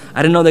this one.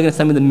 I didn't know they're going to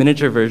send me the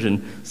miniature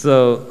version,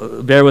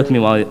 so bear with me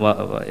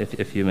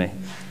if you may.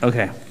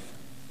 Okay.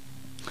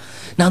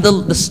 Now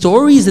the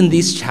stories in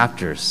these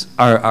chapters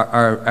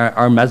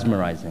are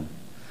mesmerizing,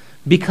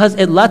 because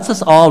it lets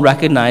us all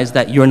recognize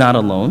that you're not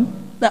alone,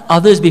 that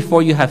others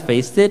before you have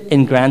faced it,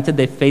 and granted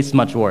they faced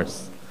much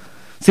worse.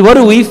 See, what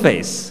do we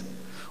face?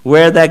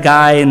 Where that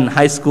guy in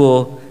high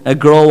school, a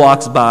girl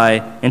walks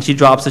by and she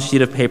drops a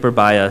sheet of paper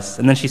by us,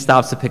 and then she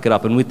stops to pick it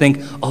up, and we think,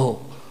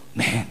 oh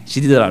man, she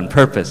did it on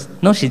purpose.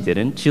 No, she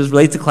didn't. She was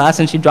late to class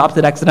and she dropped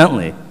it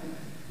accidentally.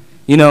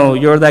 You know,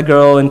 you're that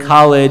girl in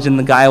college and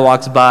the guy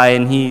walks by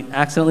and he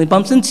accidentally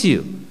bumps into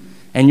you.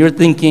 And you're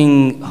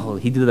thinking, oh,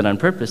 he did that on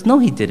purpose. No,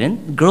 he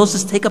didn't. Girls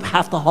just take up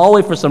half the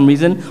hallway for some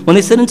reason when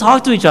they sit and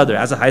talk to each other.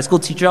 As a high school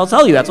teacher, I'll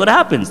tell you, that's what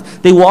happens.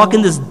 They walk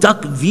in this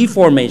duck V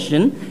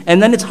formation,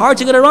 and then it's hard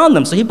to get around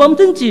them. So he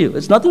bumped into you.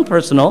 It's nothing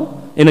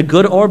personal in a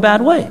good or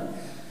bad way.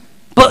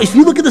 But if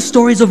you look at the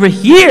stories over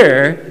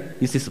here,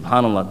 you see,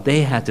 subhanAllah,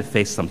 they had to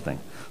face something.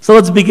 So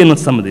let's begin with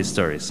some of these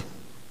stories.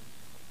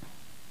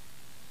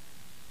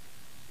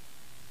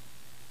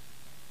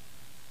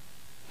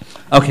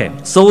 Okay,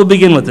 so we'll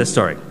begin with this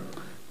story.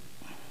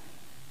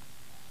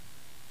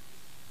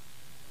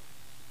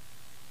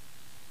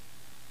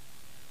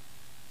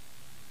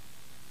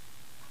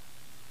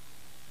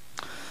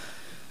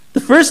 The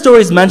first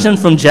story is mentioned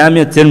from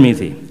Jami'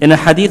 al-Tirmidhi in a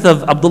hadith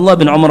of Abdullah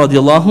bin Umar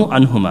radiallahu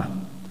anhuma.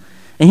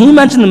 And he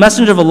mentioned, the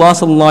Messenger of Allah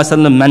sallallahu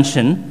alaihi wasallam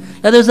mentioned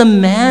that there's a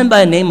man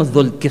by the name of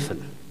Dhul Kifl.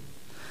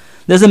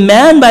 There's a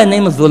man by the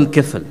name of Dhul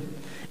Kifl.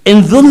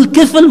 In Dhul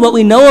Kifl, what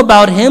we know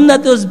about him,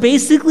 that there was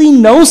basically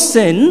no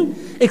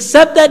sin,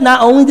 except that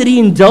not only did he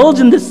indulge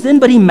in the sin,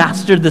 but he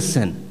mastered the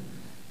sin.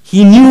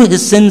 He knew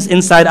his sins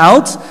inside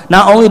out,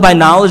 not only by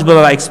knowledge,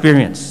 but by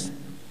experience.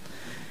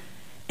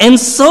 And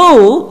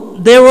so,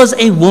 there was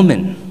a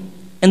woman,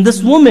 and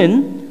this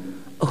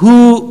woman,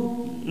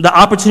 who the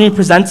opportunity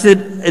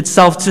presented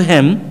itself to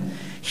him,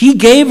 he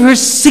gave her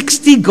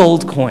 60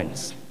 gold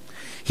coins.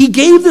 He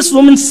gave this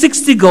woman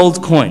 60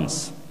 gold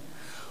coins.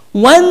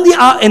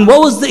 And what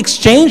was the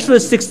exchange for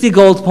the 60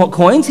 gold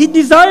coins? He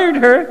desired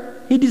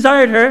her. He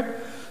desired her.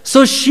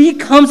 So she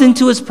comes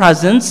into his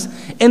presence,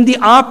 and the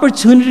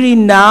opportunity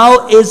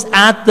now is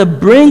at the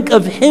brink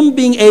of him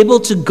being able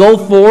to go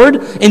forward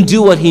and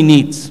do what he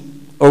needs,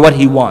 or what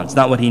he wants,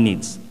 not what he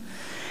needs.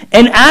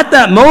 And at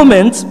that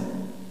moment,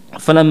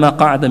 فَلَمَّا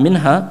قَعْدَ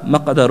مِنْهَا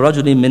مَقَدَ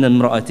الرَّجُلِ مِنْ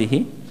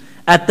امْرَأَتِهِ.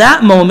 At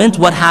that moment,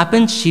 what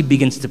happens? She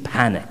begins to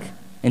panic,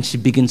 and she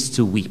begins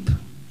to weep.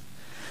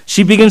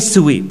 She begins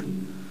to weep.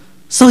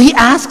 So he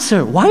asks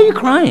her, why are you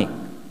crying?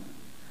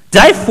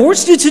 Did I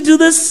force you to do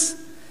this?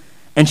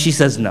 And she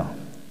says, no.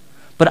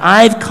 But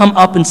I've come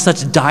up in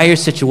such dire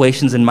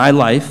situations in my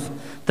life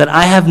that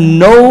I have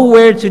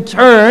nowhere to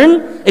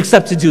turn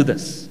except to do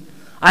this.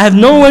 I have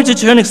nowhere to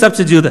turn except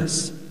to do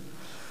this.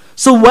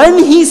 So when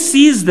he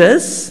sees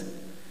this,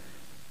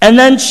 and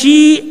then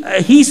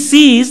he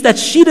sees that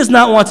she does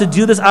not want to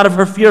do this out of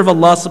her fear of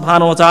Allah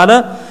subhanahu wa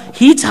ta'ala,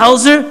 he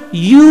tells her,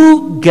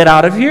 you get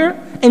out of here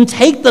and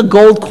take the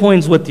gold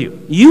coins with you.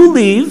 You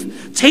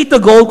leave, take the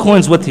gold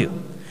coins with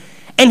you.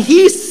 And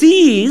he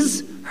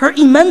sees her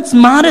immense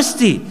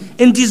modesty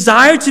and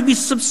desire to be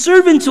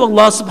subservient to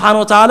Allah subhanahu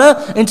wa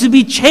ta'ala and to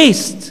be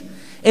chaste.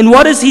 And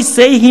what does he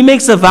say? He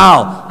makes a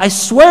vow. I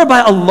swear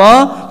by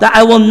Allah that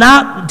I will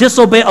not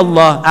disobey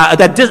Allah.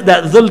 That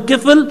Dhul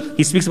Kifl,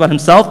 he speaks about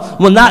himself,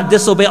 will not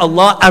disobey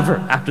Allah ever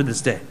after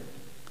this day.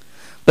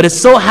 But it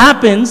so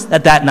happens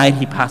that that night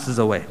he passes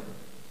away.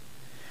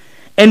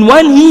 And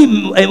when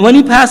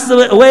he passes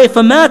away,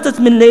 فَمَاتَتْ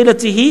مِنْ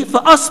لَيْلَتِهِ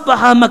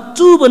فَأَصْبَحَ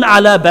مَكْتُوبٌ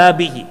عَلَى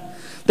بَابِهِ.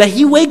 That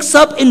he wakes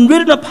up and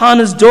written upon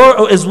his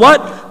door is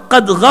what?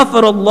 قَدْ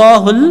غَفَرَ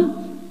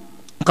اللَّهُ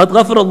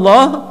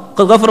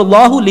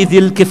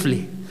لِذِي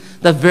الْكِفْلِ.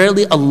 that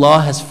verily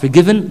Allah has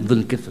forgiven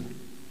Dhul Kifl.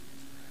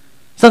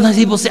 Sometimes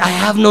people say, I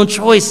have no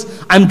choice.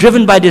 I'm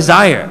driven by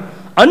desire.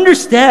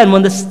 Understand,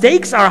 when the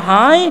stakes are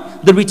high,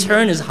 the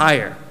return is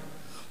higher.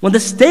 When the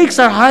stakes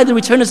are high, the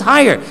return is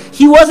higher.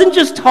 He wasn't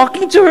just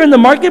talking to her in the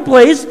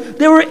marketplace.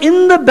 They were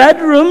in the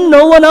bedroom.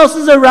 No one else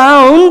is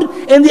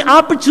around. And the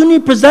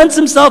opportunity presents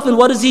himself. And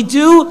what does he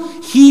do?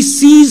 He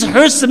sees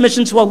her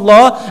submission to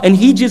Allah. And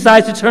he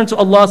decides to turn to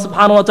Allah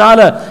subhanahu wa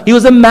ta'ala. He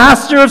was a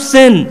master of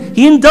sin.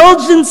 He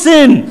indulged in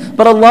sin.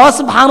 But Allah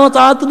subhanahu wa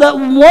ta'ala, through that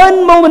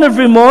one moment of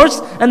remorse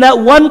and that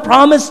one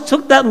promise,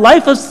 took that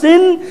life of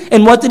sin.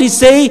 And what did he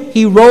say?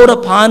 He wrote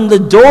upon the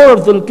door of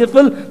Dhul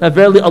Kifl that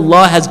verily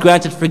Allah has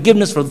granted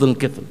forgiveness for Dhul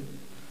Kifl.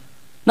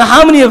 Now,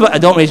 how many of us,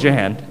 don't raise your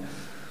hand,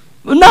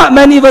 not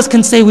many of us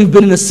can say we've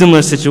been in a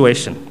similar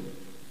situation.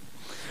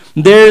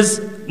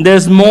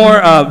 There's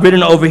more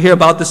written over here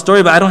about this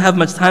story, but I don't have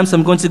much time, so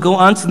I'm going to go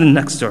on to the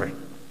next story.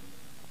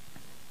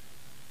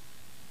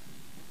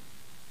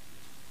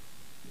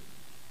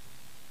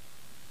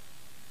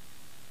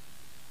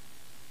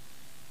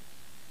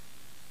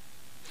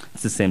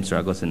 It's the same story.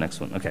 I'll go to the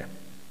next one. Okay.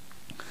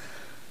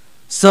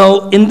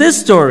 So in this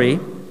story,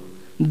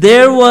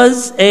 there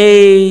was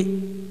a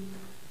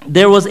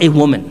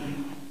woman.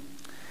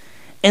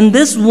 And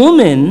this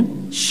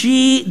woman,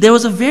 there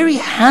was a very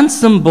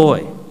handsome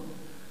boy,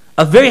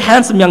 a very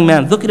handsome young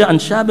man. ذكر عن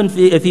شاب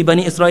في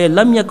بني إسرائيل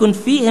لم يكن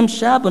فيهم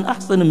شاب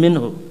أحسن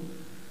منه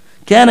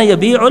كان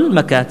يبيع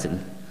المكاتل.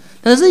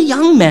 There's a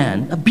young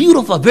man, a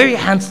beautiful, a very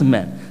handsome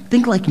man.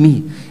 Think like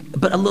me,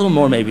 but a little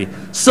more maybe.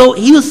 So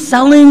he was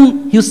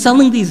selling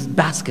these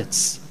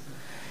baskets.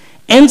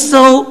 And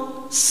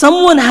so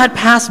someone had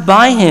passed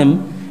by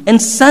him and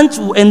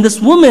this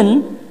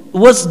woman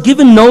was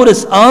given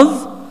notice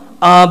of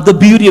the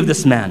beauty of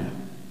this man.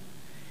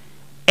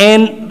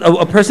 And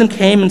a person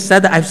came and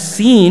said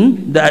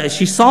that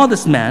she saw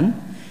this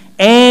man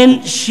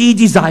and she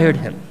desired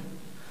him.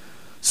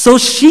 So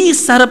she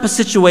set up a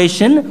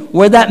situation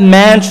where that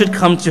man should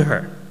come to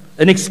her.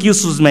 An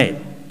excuse was made.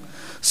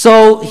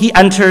 So he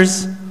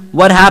enters.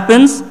 What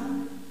happens?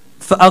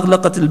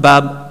 فَأَغْلَقَتِ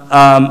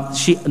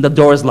الْبَابِ the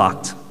door is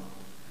locked.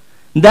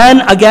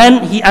 Then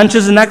again, he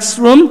enters the next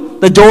room.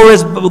 The door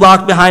is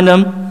locked behind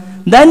him.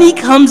 Then he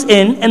comes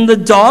in, and the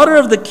daughter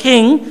of the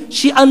king,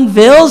 she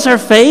unveils her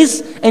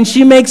face, and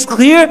she makes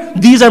clear,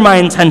 these are my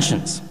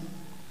intentions.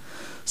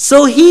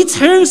 So he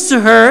turns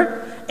to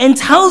her and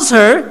tells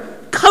her,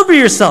 cover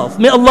yourself.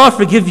 May Allah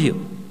forgive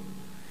you.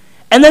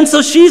 And then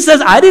so she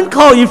says, I didn't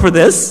call you for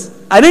this.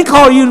 I didn't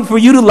call you for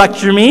you to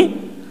lecture me.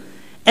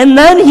 And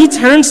then she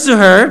turns to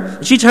him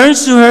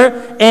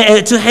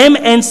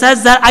and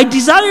says that I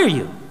desire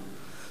you.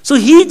 So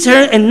he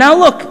turned, and now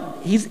look,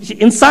 he's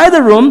inside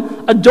the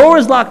room, a door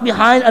is locked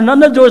behind,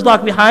 another door is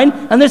locked behind,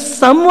 and there's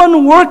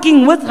someone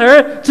working with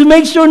her to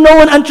make sure no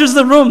one enters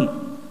the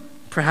room.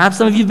 Perhaps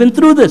some of you have been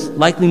through this.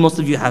 Likely most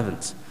of you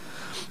haven't.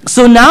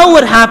 So now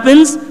what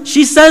happens,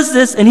 she says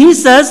this, and he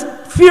says,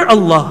 fear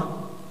Allah.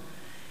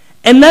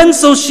 And then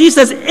so she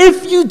says,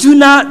 if you do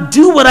not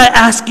do what I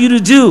ask you to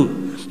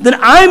do, then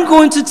I'm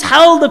going to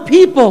tell the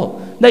people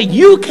that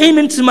you came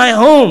into my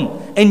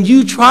home and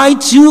you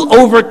tried to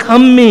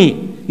overcome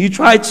me. You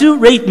tried to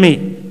rape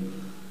me.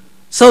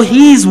 So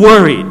he's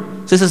worried.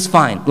 So he says,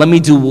 fine, let me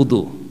do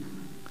wudu.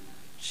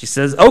 She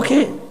says,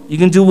 okay, you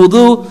can do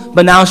wudu,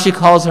 but now she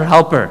calls her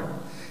helper.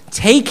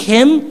 Take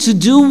him to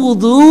do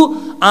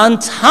wudu on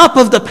top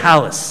of the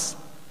palace.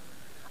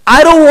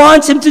 I don't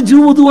want him to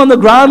do wudu on the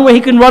ground where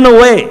he can run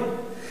away.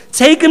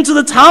 Take him to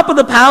the top of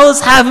the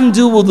palace, have him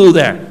do wudu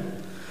there.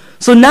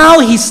 So now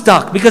he's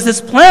stuck because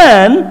his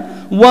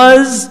plan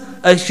was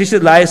she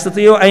said لا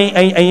يستطيع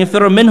أن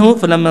يفر منه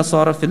فلما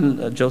صار في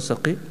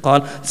الجوسق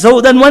قال. So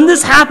then when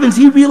this happens,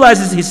 he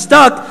realizes he's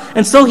stuck,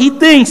 and so he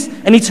thinks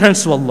and he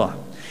turns to Allah.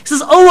 He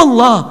says, oh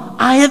Allah,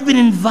 I have been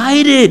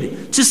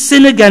invited to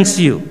sin against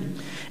you,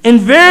 and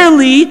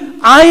verily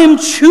I am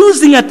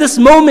choosing at this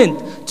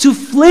moment to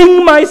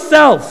fling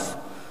myself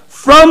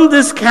from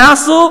this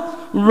castle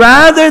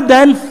rather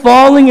than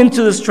falling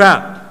into this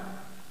trap.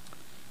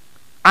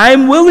 I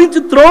am willing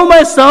to throw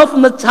myself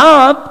from the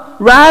top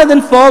rather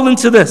than fall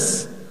into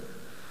this.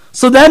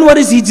 So then what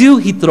does he do?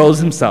 He throws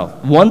himself.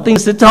 One thing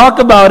is to talk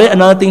about it,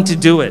 another thing to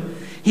do it.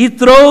 He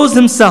throws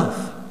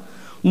himself.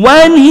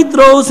 When he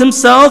throws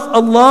himself,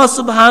 Allah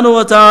subhanahu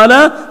wa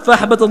ta'ala,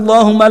 فَأَحْبَتَ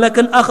اللَّهُ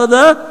مَلَكًا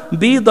أَخَذَ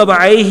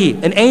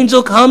بِضَبْعَيْهِ. An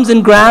angel comes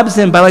and grabs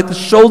him by like the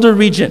shoulder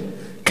region,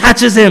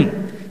 catches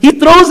him. He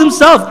throws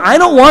himself. I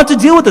don't want to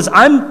deal with this.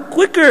 I'm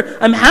quicker,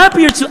 I'm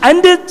happier to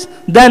end it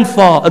than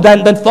fall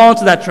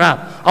into that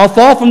trap. I'll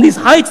fall from these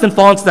heights than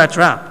fall into that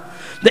trap.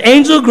 The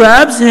angel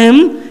grabs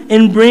him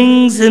and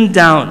brings him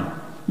down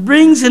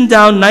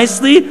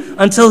nicely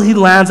until he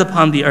lands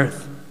upon the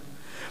earth.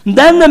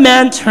 Then the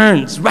man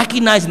turns,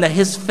 recognizing that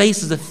his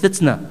face is a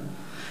fitna.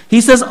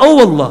 He says,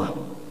 oh Allah,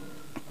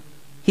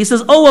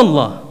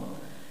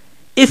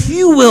 if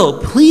you will,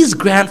 please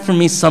grant for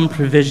me some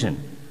provision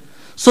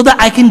so that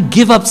I can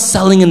give up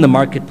selling in the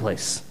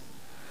marketplace.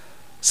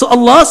 So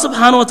Allah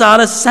subhanahu wa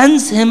ta'ala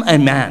sends him a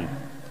man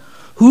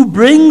who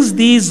brings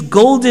these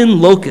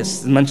golden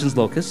locusts, it mentions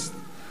locusts,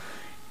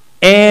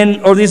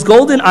 or these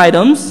golden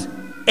items,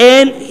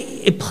 and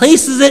it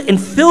places it and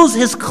fills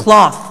his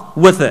cloth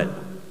with it.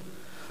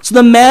 So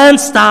the man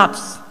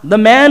stops. The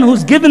man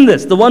who's given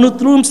this, the one who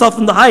threw himself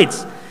from the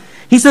heights,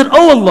 he said,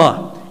 "Oh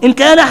Allah, in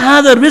kana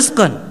hadha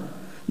rizqan,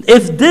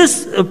 if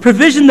this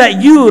provision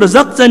that you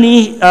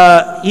razaqtani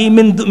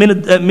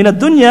min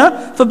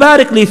ad-dunya,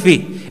 fabarik li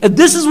fi. If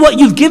this is what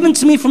you've given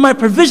to me for my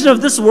provision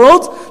of this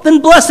world, then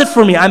bless it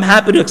for me. I'm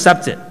happy to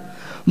accept it.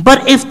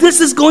 But if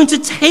this is going to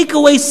take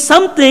away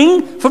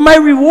something from my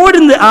reward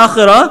in the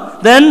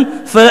akhirah,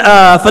 then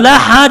فَلَا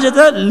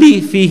حَاجَةَ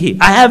لِي فِيهِ.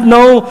 I have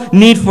no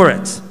need for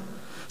it."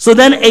 So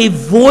then a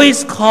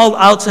voice called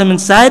out to him and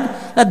said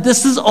that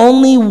this is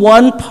only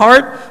one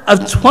part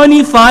of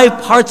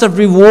 25 parts of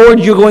reward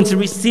you're going to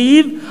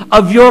receive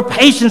of your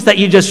patience that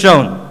you just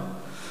shown.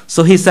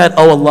 So he said,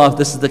 "Oh Allah, if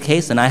this is the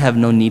case, then I have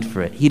no need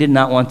for it." He did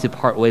not want to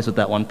part ways with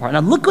that one part. Now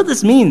look what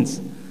this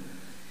means.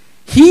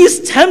 He's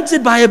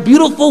tempted by a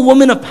beautiful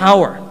woman of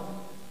power.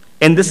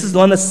 And this is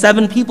one of the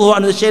 7 people who are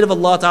under the shade of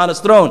Allah Ta'ala's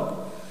throne.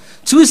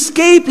 To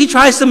escape, he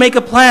tries to make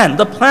a plan.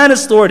 The plan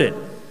is thwarted.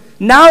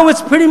 Now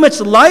it's pretty much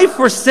life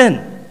or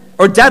sin,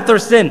 or death or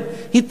sin.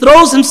 He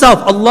throws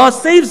himself, Allah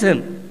saves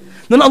him.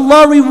 Then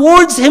Allah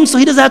rewards him so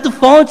he doesn't have to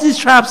fall into these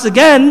traps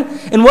again.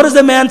 And what does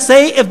the man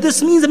say? If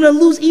this means I'm going to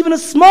lose even a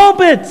small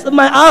bit of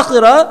my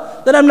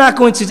akhirah, then I'm not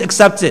going to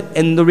accept it.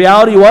 And the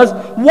reality was,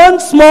 one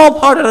small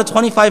part out of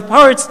 25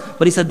 parts,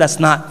 but he said, that's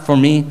not for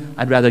me.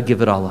 I'd rather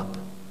give it all up.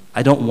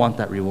 I don't want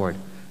that reward.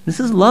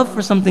 This is love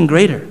for something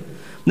greater.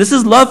 This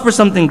is love for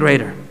something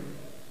greater.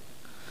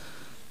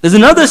 There's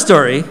another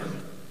story.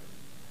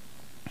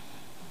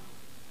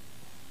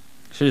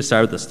 Should have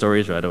started with the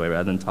stories right away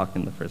rather than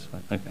talking the first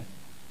one.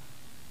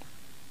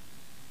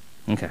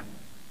 Okay.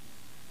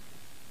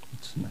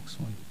 What's the next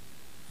one?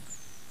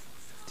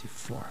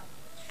 54.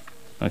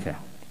 Okay.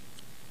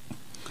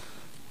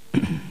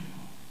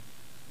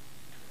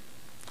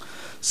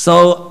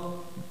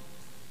 So,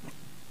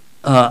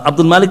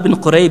 Abdul Malik bin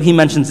Qurayb, he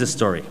mentions this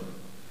story.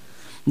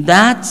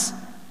 That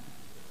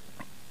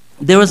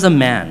there was a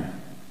man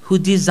who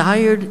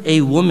desired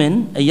a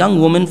woman, a young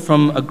woman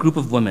from a group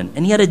of women,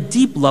 and he had a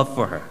deep love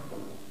for her.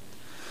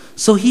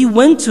 So he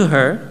went to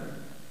her.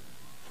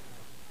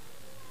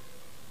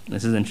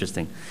 This is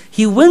interesting.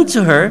 He went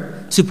to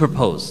her to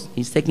propose.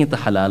 He's taking it the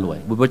halal way.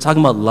 We're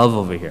talking about love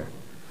over here.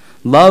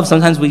 Love,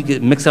 sometimes we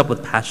get mixed up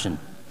with passion.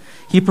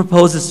 He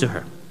proposes to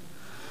her.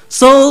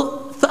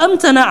 So,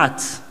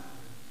 فَأَمْتَنَعَتْ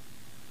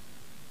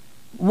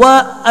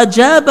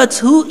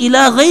وَأَجَابَتْهُ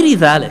إِلَى غَيْرِ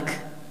ذَلِكَ.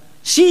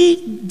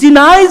 She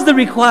denies the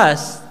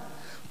request,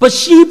 but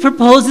she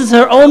proposes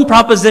her own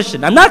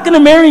proposition. I'm not going to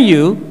marry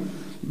you,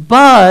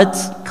 but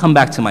come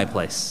back to my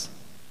place.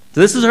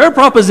 So this is her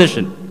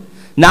proposition.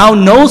 Now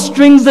no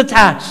strings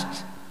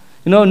attached.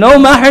 No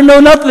mahr, no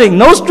nothing.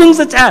 No strings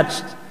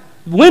attached.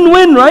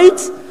 Win-win, right?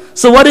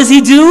 So what does he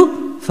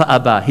do?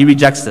 فَأَبَى. He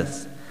rejects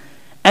this.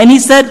 And he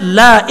said,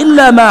 لَا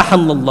إِلَّا مَا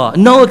حَلَّ اللَّهِ.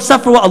 No,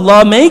 except for what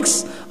Allah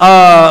makes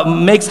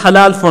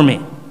halal for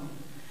me.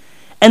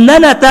 And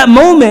then at that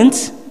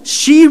moment,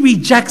 she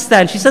rejects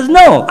that. And she says,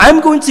 no, I'm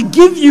going to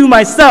give you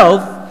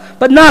myself,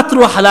 but not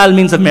through a halal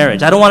means of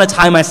marriage. I don't want to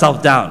tie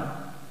myself down.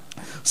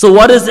 So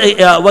what does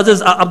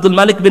Abdul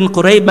Malik bin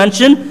Qurayb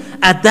mention?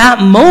 At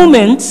that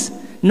moment,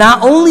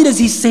 not only does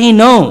he say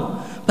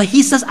no, but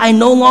he says, I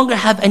no longer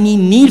have any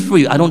need for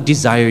you. I don't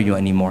desire you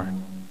anymore.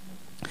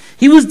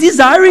 He was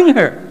desiring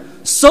her.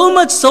 So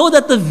much so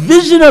that the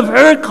vision of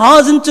her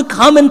caused him to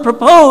come and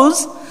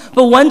propose.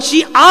 But when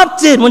she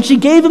opted, when she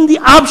gave him the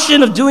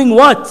option of doing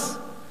what?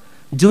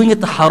 Doing it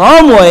the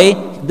haram way,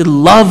 the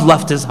love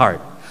left his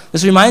heart.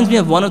 This reminds me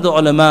of one of the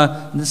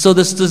ulama. So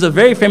there's a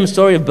very famous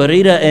story of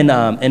Barira and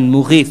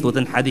Mughith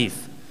within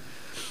hadith.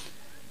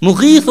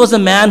 Mughith was a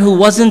man who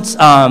wasn't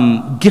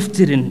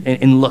gifted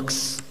in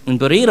looks. And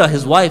Barira,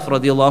 his wife,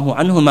 radiallahu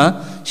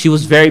anhuma, she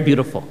was very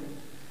beautiful.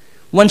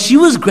 When she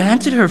was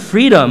granted her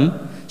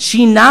freedom,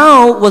 she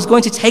now was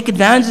going to take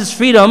advantage of this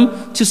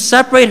freedom to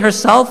separate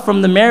herself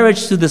from the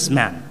marriage to this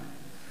man.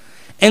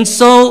 And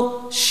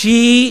so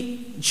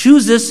she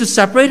chooses to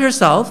separate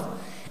herself.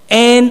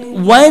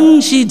 And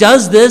when she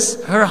does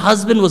this, her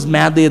husband was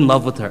madly in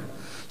love with her.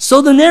 So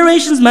the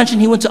narrations mention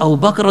he went to Abu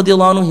Bakr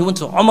radiallahu anhu, he went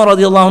to Umar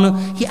radiallahu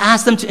anhu, he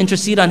asked them to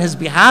intercede on his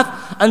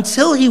behalf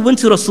until he went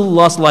to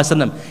Rasulullah sallallahu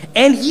alaihi wasallam.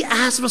 And he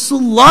asked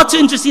Rasulullah to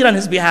intercede on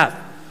his behalf.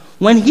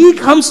 When he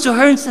comes to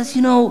her and says,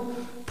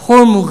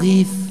 poor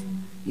Mughith,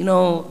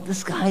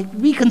 this guy,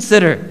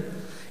 reconsider.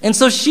 And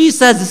so she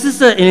says,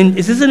 is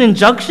this an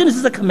injunction? Is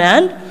this a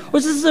command? Or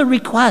is this a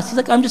request? He's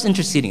like, I'm just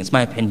interceding, it's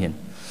my opinion.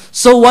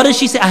 So what does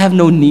she say? I have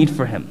no need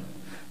for him.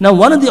 Now,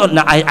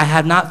 I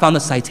have not found the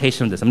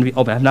citation of this. I'm going to be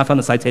open. I have not found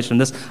the citation of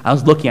this. I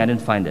was looking, I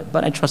didn't find it.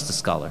 But I trust the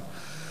scholar.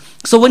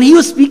 So when he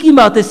was speaking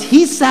about this,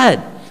 he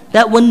said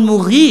that when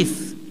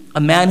Mughith,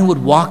 a man who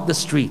would walk the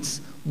streets,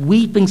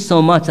 weeping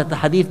so much that the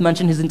hadith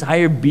mentioned his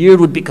entire beard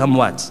would become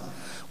wet.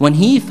 When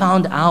he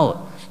found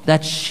out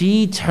that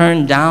she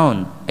turned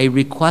down a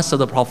request of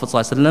the Prophet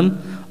ﷺ,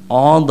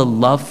 all the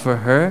love for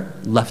her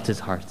left his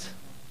heart.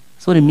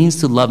 That's what it means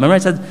to love. Remember I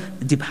said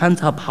it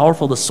depends how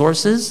powerful the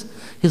source is?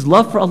 His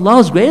love for Allah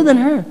is greater than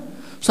her.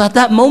 So at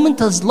that moment,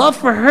 his love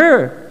for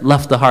her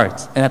left the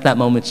heart. And at that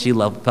moment, she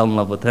fell in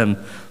love with him.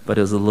 But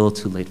it was a little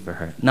too late for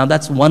her. Now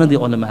that's one of the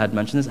ulama had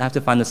mentioned this. I have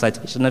to find the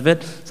citation of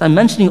it. So I'm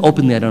mentioning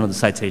openly, I don't know the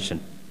citation.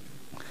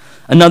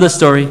 Another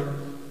story.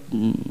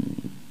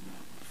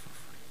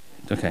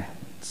 Okay,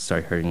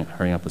 sorry,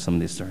 hurrying up with some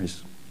of these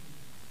stories.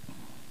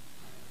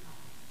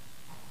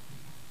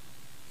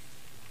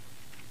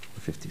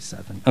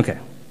 57. Okay.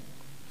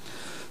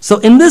 So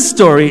in this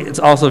story, it's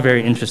also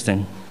very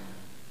interesting.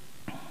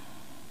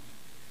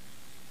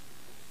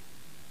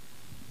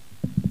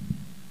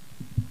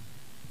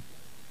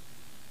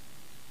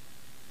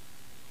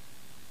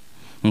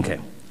 Okay.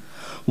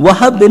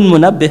 Wahab bin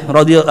Munabbih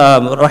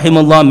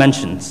rahimahullah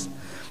mentions,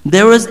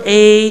 there was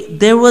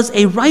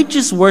a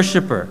righteous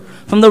worshipper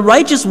from the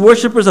righteous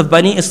worshippers of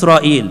Bani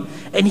Israel,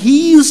 and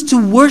he used to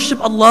worship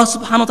Allah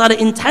subhanahu wa ta'ala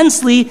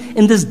intensely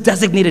in this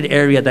designated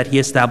area that he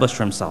established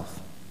for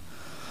himself.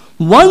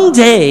 One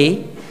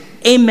day,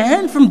 a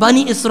man from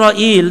Bani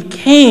Israel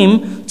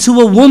came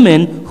to a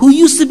woman who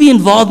used to be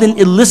involved in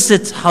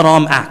illicit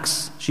haram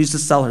acts. She used to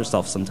sell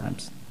herself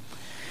sometimes.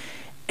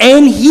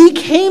 And he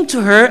came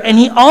to her and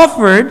he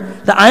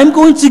offered that I'm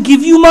going to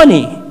give you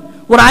money.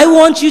 What I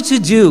want you to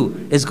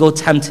do is go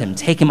tempt him,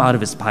 take him out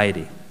of his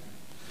piety.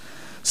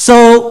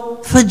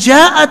 So,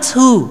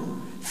 فَجَاءَتْهُ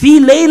فِي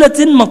لَيْلَةٍ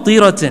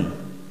مَطِيرَةٍ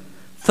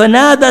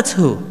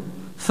فَنَادَتْهُ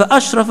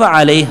فَأَشْرَفَ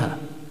عَلَيْهَا.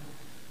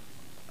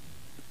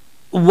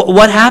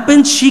 What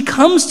happens? She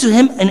comes to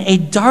him in a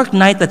dark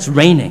night that's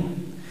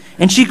raining.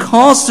 And she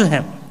calls to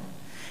him.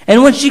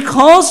 And when she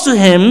calls to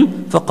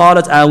him,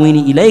 فَقَالَتْ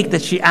آوِينِي إِلَيْكَ,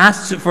 that she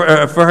asks for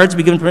her to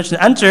be given permission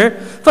to enter,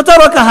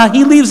 فَتَرَكَهَا,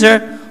 he leaves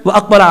her,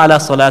 وَأَقْبَلَ عَلَى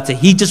صَلَاتِهِ,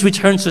 he just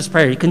returns to his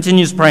prayer, he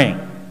continues praying.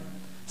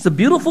 It's a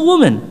beautiful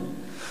woman.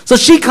 So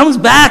she comes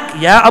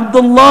back, Ya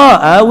Abdullah,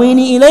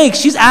 آوِينِي إِلَيْكَ,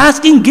 she's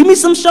asking, give me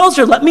some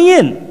shelter, let me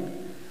in.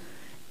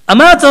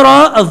 أَمَا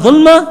تَرَى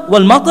الظُّلْمَ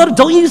وَالْمَطَرِ,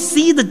 don't you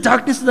see the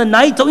darkness of the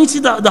night? Don't you see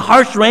the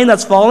harsh rain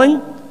that's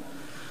falling?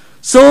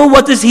 So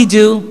what does he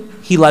do?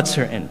 He lets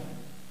her in.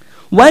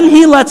 When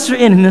he lets her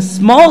in a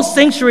small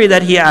sanctuary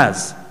that he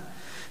has,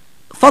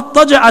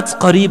 فَاتَّجَعَتْ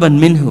قَرِيبًا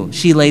مِنْهُ,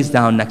 she lays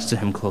down next to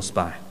him close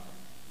by.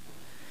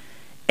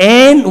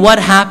 And what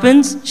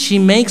happens? She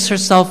makes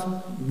herself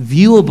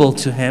viewable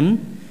to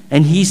him,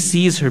 and he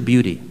sees her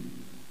beauty.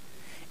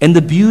 And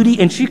the beauty,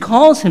 and she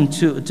calls him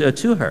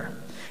to her.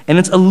 And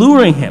it's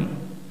alluring him.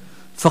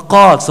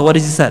 فَقَالَ, so what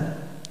does he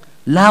said?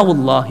 لَا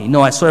وَاللَّهِ,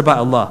 no, I swear by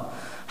Allah.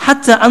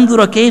 حَتَّى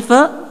أَنظُرَ كَيْفَ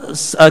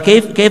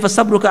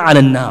صَبْرُكَ عَلَى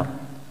النَّارِ.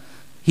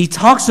 He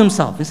talks to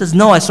himself. He says,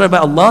 no, I swear by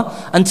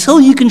Allah,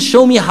 until you can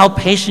show me how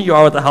patient you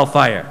are with the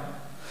hellfire.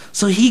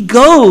 So he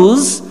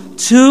goes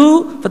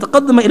to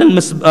فَتَقَدَّمَ إِلَى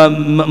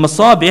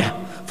الْمَصَابِحِ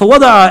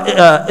فَوَضَعَ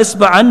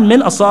إِصْبَعًا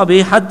مِنْ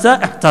أَصَابِهِ حَتَّى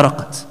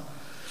احْتَرَقَتْ.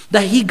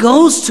 That he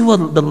goes to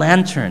the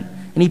lantern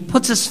and he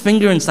puts his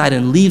finger inside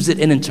and leaves it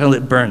in until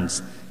it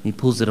burns. And he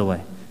pulls it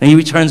away. And he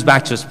returns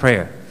back to his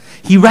prayer.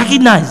 He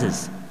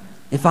recognizes,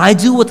 if I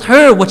do with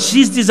her what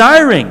she's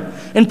desiring,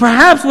 and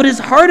perhaps what his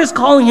heart is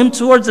calling him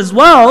towards as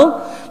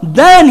well,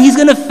 then he's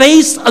going to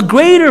face a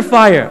greater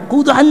fire.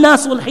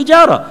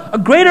 A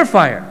greater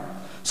fire.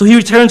 So he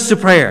returns to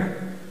prayer.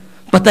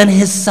 But then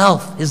his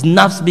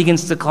nafs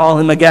begins to call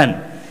him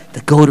again.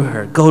 To go to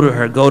her, go to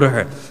her, go to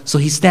her. So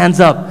he stands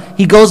up.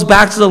 He goes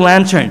back to the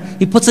lantern.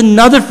 He puts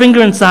another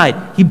finger inside.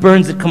 He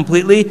burns it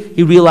completely.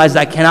 He realizes,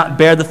 I cannot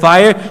bear the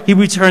fire. He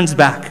returns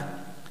back.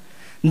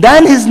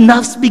 Then his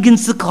nafs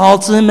begins to call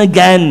to him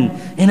again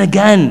and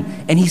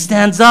again. And he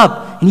stands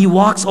up and he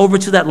walks over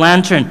to that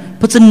lantern,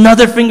 puts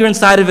another finger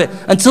inside of it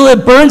until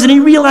it burns, and he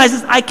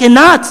realizes, I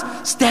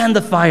cannot stand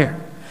the fire.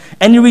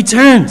 And he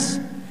returns.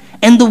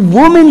 And the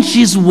woman,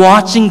 she's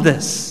watching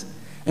this.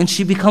 And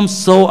she becomes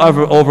so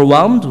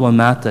overwhelmed,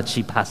 that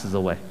she passes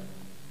away.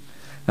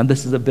 Now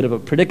this is a bit of a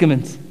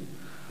predicament.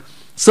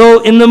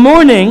 So in the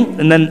morning,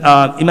 and then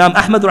Imam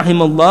Ahmad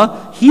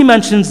rahimahullah, he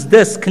mentions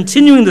this,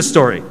 continuing the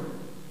story.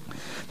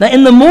 Now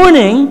in the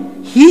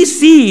morning, he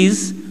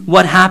sees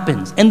what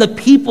happens. And the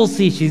people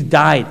see she's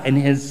died in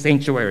his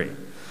sanctuary.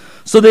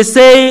 So they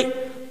say,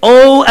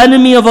 O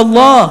enemy of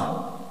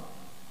Allah,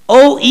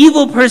 O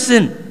evil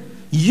person,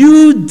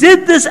 you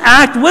did this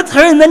act with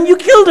her and then you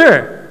killed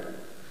her.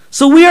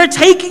 So we are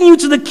taking you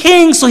to the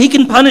king so he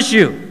can punish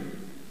you.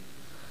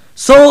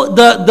 So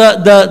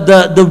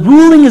the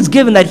ruling is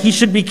given that he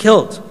should be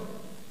killed.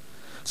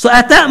 So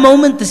at that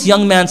moment, this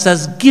young man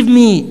says, give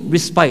me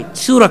respite,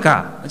 2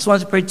 rak'ah. I just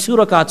wanted to pray 2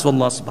 rak'ah to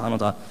Allah subhanahu wa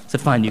ta'ala. I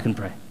said, fine, you can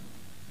pray.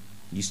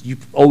 You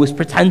always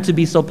pretend to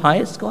be so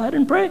pious, go ahead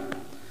and pray.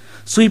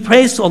 So he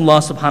prays to Allah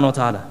subhanahu wa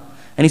ta'ala.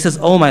 And he says,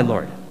 oh my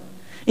Lord,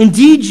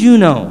 indeed you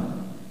know,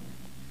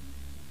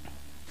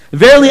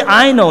 verily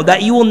I know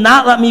that you will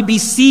not let me be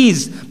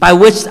seized by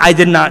which I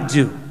did not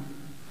do.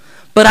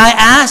 But I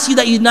ask you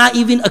that you not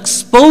even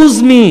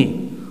expose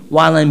me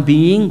while I'm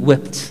being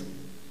whipped.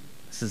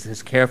 This is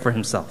his care for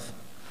himself.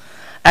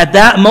 At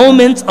that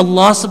moment,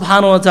 Allah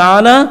subhanahu wa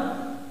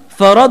ta'ala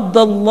فَرَدَّ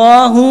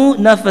اللَّهُ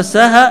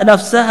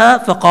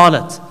نَفْسَهَا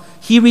فَقَالَتْ.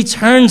 He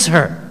returns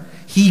her.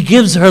 He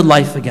gives her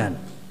life again.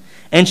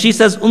 And she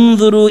says,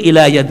 انظروا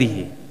إلى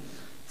يده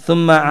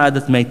ثم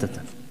عادت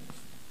ميتة.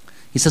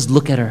 He says,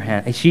 look at her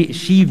hand. And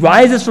she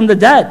rises from the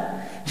dead.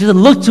 She said,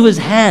 look to his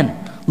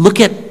hand.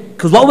 Look at,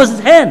 because what was his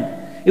hand?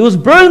 It was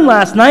burned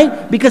last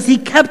night because he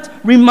kept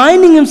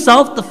reminding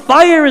himself the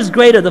fire is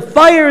greater, the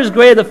fire is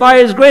greater, the fire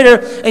is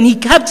greater. And he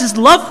kept his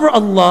love for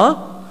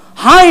Allah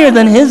higher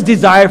than his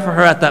desire for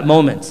her at that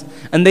moment.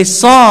 And they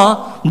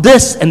saw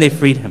this and they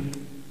freed him.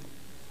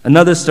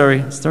 Another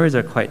story, stories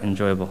are quite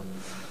enjoyable.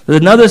 There's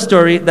another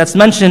story that's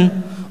mentioned,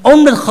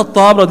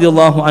 al-Khattab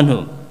radiallahu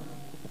anhu.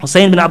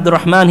 Hussein bin Abdul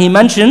Rahman, he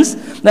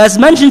mentions, that it's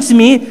mentioned to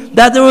me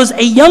that there was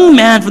a young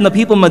man from the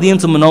people of Madinah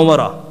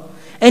Munawwara.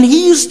 And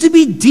he used to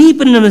be deep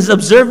in his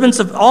observance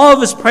of all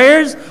of his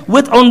prayers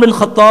with Umar bin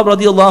Khattab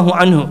radiallahu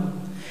anhu.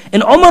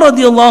 And Umar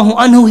radiallahu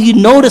anhu, he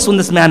noticed when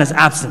this man is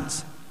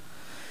absent.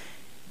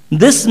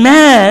 This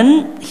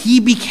man, he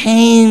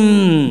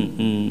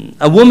became,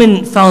 a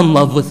woman fell in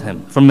love with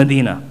him from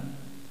Medina.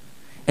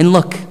 And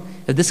look,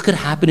 if this could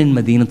happen in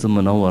Madinah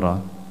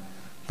Munawwara,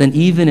 then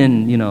even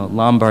in,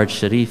 Lombard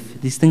Sharif,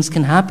 these things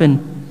can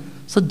happen.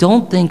 So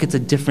don't think it's a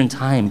different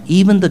time.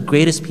 Even the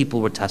greatest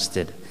people were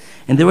tested.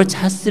 And they were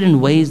tested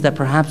in ways that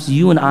perhaps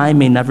you and I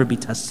may never be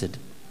tested.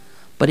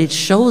 But it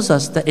shows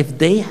us that if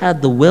they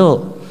had the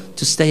will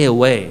to stay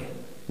away,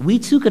 we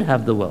too could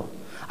have the will.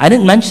 I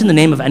didn't mention the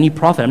name of any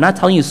prophet. I'm not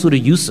telling you Surah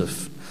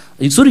Yusuf.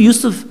 Surah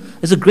Yusuf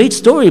is a great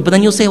story, but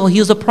then you'll say, well, he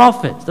was a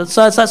prophet.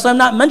 So I'm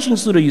not mentioning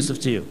Surah Yusuf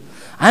to you.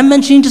 I'm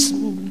mentioning just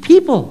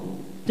people.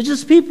 They're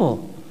just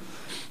people.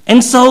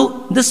 And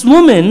so this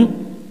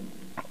woman,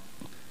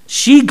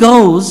 she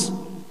goes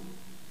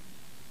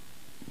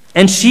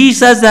and she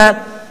says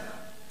that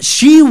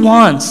she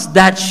wants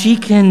that she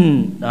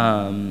can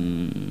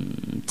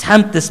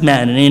tempt this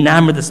man and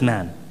enamor this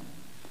man.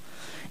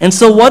 And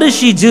so what does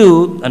she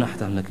do?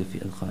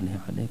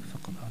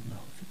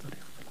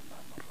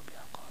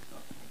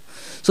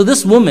 So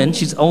this woman,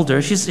 she's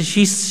older, she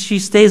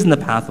stays in the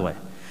pathway.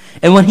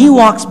 And when he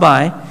walks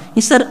by,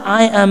 she said,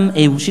 I'm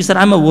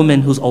a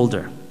woman who's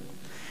older.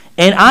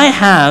 And I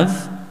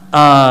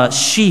have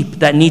sheep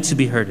that need to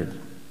be herded.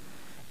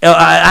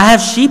 I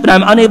have sheep and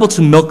I'm unable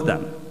to milk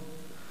them.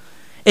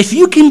 If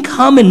you can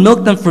come and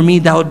milk them for me,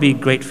 that would be a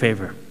great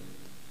favor.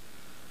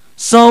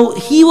 So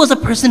he was a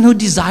person who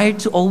desired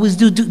to always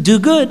do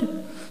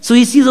good. So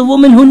he sees a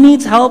woman who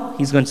needs help,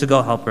 he's going to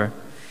go help her.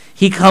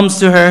 He comes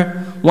to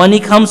her. When he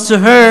comes to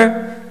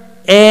her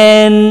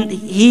and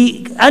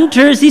he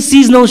enters, he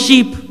sees no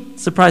sheep.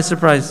 Surprise,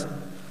 surprise.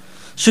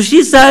 So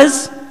she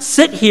says,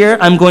 sit here,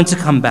 I'm going to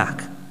come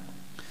back.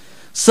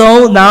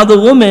 So now the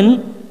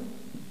woman,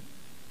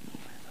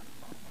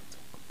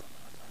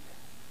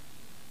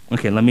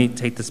 okay, let me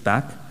take this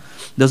back.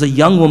 There's a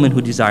young woman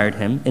who desired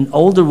him. An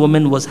older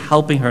woman was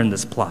helping her in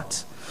this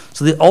plot.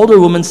 So the older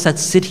woman said,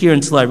 sit here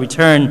until I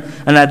return.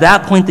 And at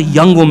that point, the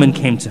young woman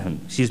came to him.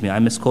 Excuse me, I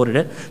misquoted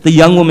it. The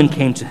young woman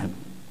came to him.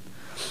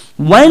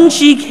 When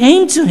she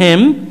came to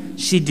him,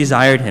 she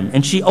desired him.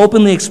 And she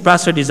openly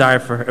expressed her desire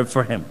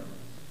for him.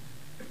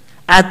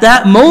 At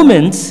that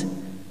moment,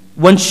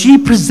 when she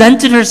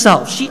presented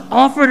herself, she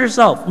offered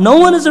herself. No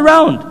one is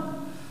around.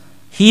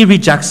 He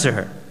rejects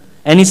her.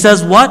 And he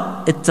says,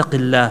 what?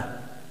 Ittaqillah.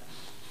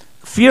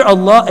 Fear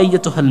Allah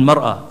ayyatuhal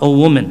mar'a, O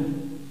woman.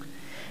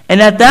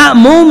 And at that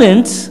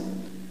moment,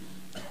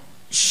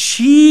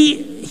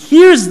 she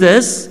hears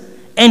this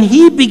and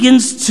he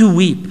begins to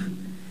weep.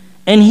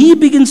 And he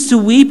begins to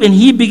weep and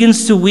he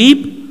begins to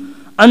weep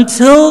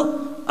until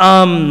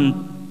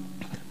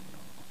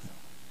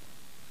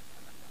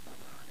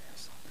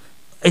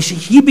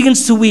he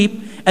begins to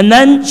weep, and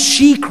then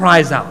she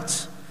cries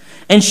out.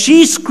 And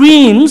she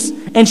screams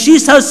and she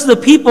says to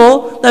the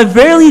people that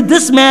verily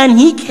this man,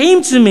 he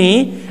came to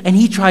me and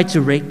he tried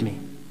to rape me.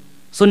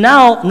 So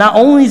now, not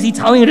only is he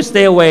telling her to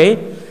stay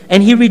away,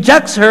 and he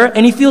rejects her,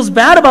 and he feels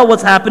bad about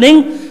what's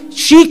happening,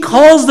 she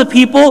calls the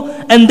people,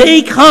 and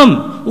they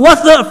come.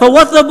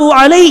 فَوَثَبُوا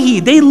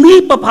عَلَيْهِ. They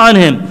leap upon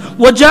him.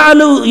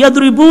 وَجَعَلُوا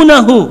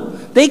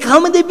يَضْرِبُونَهُ. They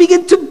come and they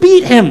begin to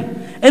beat him.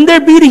 And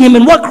they're beating him.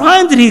 And what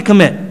crime did he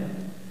commit?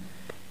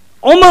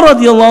 Umar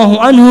radiallahu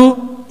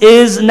anhu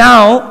is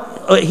now,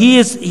 he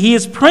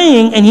is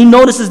praying, and he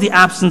notices the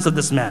absence of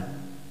this man.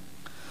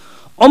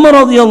 Umar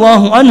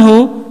radiallahu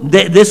anhu,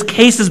 this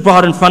case is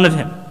brought in front of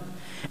him.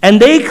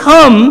 And they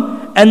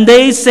come and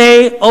they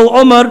say,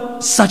 oh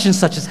Umar, such and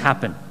such has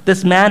happened.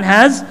 This man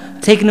has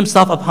taken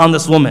himself upon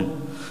this woman.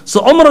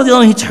 So Umar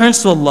radiallahu anhu, he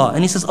turns to Allah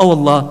and he says, oh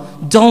Allah,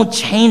 don't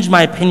change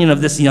my opinion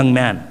of this young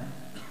man.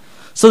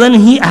 So then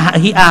he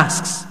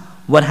asks,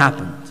 what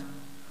happened?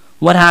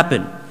 What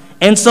happened?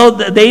 And so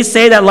they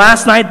say that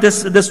last night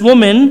this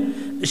woman,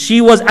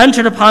 she was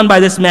entered upon by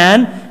this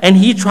man, and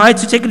he tried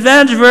to take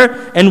advantage of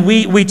her, and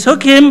we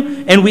took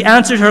him, and we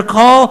answered her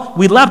call,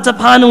 we leapt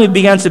upon him, we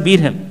began to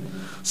beat him.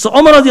 So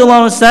Umar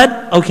radiallahu anhu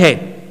said,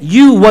 okay,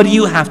 what do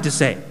you have to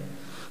say?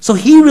 So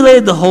he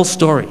related the whole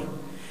story.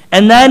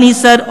 And then he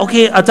said,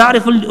 okay,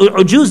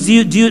 Jews, do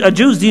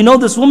you know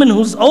this woman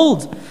who's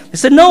old? They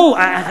said, no,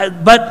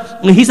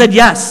 but he said,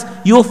 yes,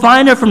 you will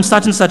find her from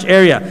such and such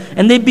area.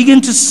 And they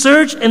begin to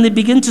search,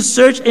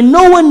 and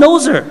no one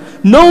knows her.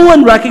 No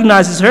one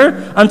recognizes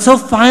her until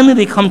finally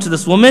they come to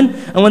this woman.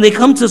 And when they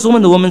come to this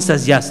woman, the woman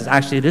says, yes,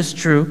 actually it is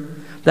true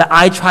that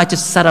I tried to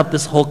set up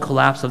this whole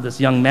collapse of this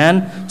young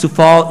man to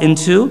fall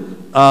into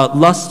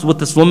lust with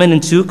this woman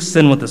and to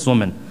sin with this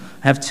woman.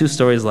 I have 2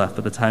 stories left,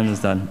 but the time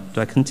is done.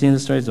 Do I continue the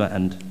stories or do I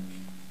end?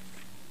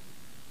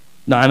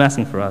 No, I'm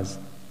asking for us.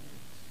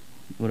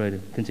 What do I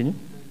do? Continue?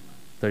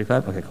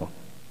 35? Okay, cool.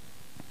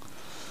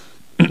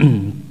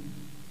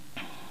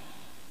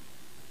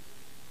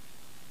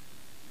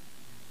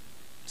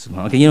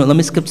 Okay, let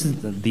me skip to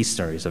these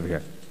stories over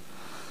here.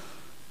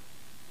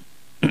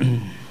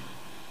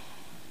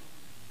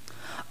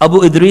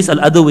 Abu Idris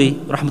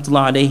al-Adawi,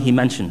 rahmatullah alayhi, he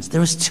mentions,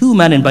 there was 2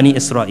 men in Bani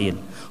Israel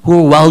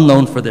who were well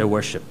known for their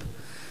worship.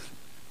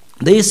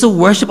 They used to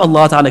worship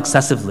Allah Ta'ala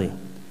excessively.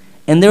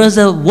 And there was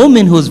a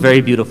woman who was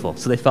very beautiful,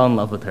 so they fell in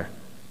love with her.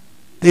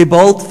 They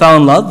both fell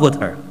in love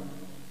with her.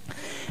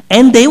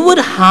 And they would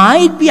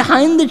hide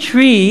behind the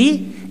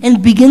tree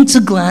and begin to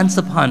glance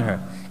upon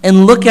her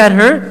and look at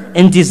her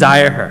and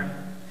desire her.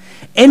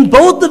 And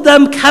both of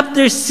them kept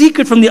their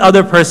secret from the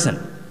other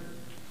person.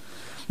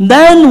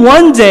 Then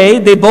one day,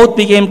 they both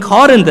became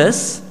caught in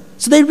this,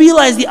 so they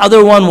realized the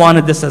other one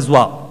wanted this as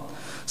well.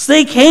 So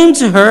they came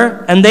to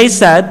her and they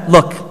said,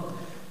 look,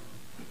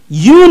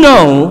 you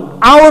know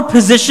our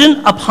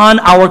position upon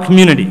our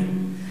community.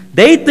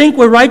 They think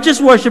we're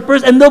righteous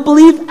worshipers and they'll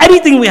believe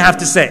anything we have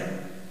to say.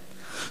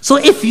 So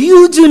if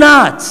you do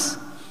not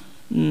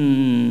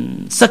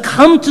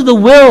succumb to the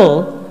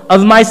will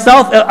of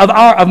myself,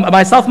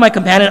 my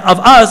companion, of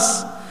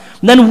us,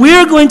 then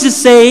we're going to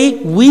say,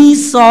 we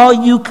saw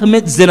you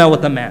commit zina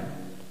with a man.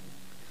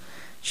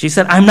 She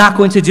said, I'm not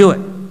going to do it.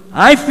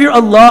 I fear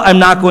Allah, I'm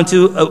not going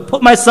to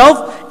put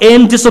myself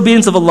in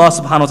disobedience of Allah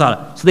subhanahu wa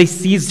ta'ala. So they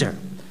seized her.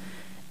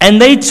 And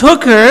they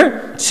took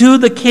her to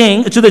the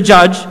king, to the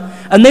judge,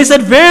 and they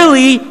said,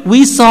 verily,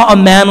 we saw a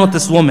man with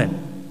this woman.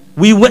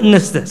 We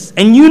witnessed this.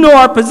 And you know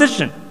our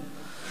position.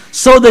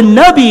 So the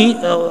Nabi,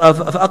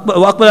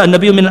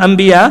 Nabi min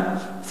Anbiya,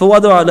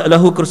 فَوَضَعَ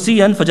لَهُ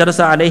كُرْسِيًّا فَجَلَسَ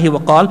عَلَيْهِ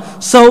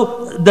وَقَالَ.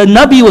 So the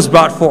Nabi was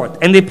brought forth,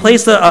 and they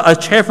placed a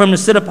chair for him to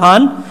sit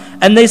upon,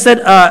 and they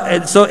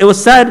said, so it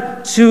was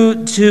said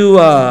to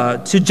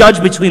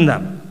judge between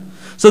them.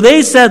 So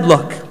they said,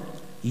 look,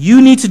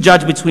 you need to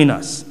judge between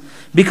us,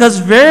 because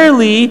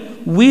verily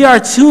we are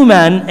 2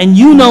 men, and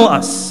you know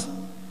us.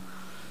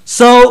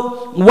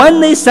 So when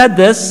they said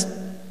this,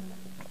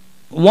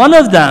 one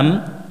of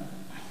them,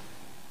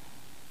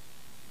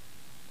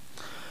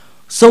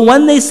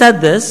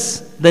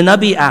 the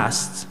Nabi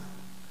asked,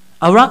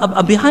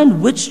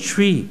 behind which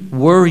tree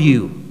were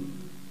you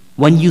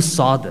when you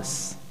saw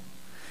this?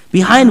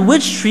 Behind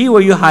which tree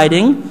were you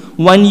hiding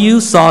when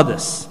you saw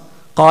this?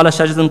 قَالَ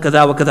شَجَرٌ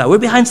كَذَا وَكَذَا. We're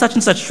behind such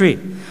and such tree.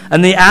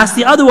 And they asked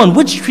the other one,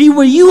 which tree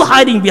were you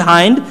hiding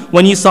behind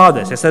when you saw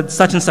this? They said,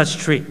 such and such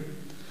tree.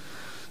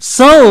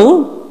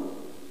 So,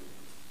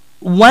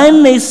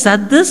 when they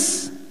said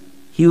this,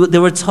 they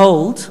were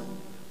told,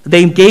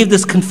 they gave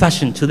this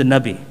confession to the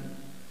Nabi.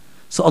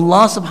 So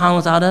Allah subhanahu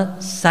wa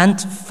ta'ala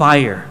sent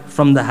fire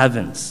from the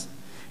heavens,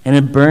 and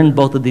it burned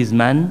both of these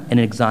men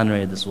and it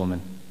exonerated this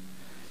woman.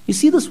 You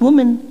see this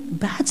woman,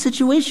 bad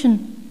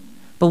situation.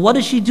 But what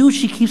does she do?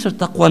 She keeps her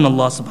taqwa in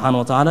Allah subhanahu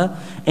wa ta'ala,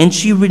 and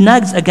she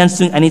reneges against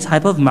doing any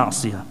type of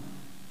ma'asiyah.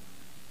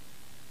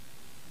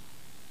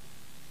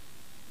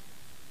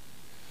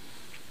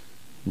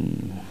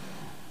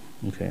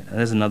 Okay,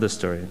 there's another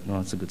story. No,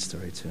 it's a good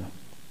story too.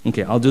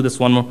 Okay, I'll do this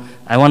one more.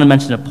 I want to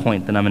mention a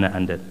point, then I'm going to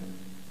end it.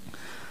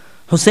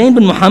 Hussein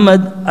bin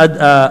Muhammad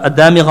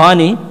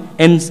ad-Damighani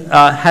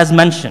has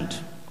mentioned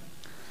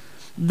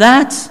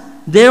that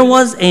there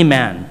was a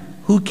man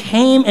who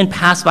came and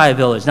passed by a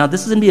village. Now,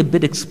 this is going to be a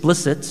bit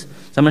explicit, so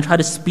I'm going to try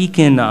to speak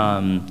in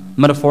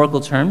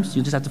metaphorical terms.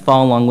 You just have to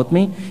follow along with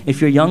me.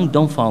 If you're young,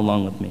 don't follow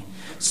along with me.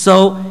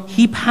 So,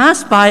 he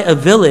passed by a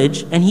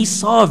village, and he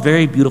saw a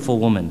very beautiful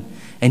woman,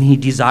 and he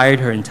desired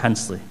her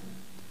intensely.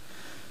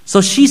 So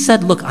she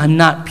said, look, I'm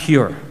not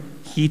pure.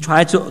 He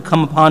tried to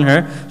come upon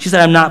her. She said,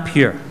 I'm not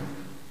pure.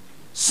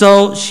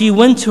 So she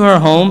went to her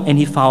home, and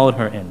he followed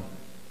her in.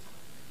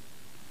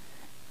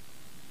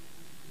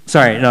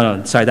 Sorry,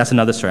 that's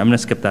another story. I'm going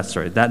to skip that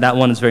story. That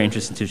one is very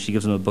interesting too. She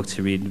gives him a book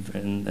to read,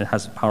 and it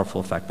has a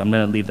powerful effect. I'm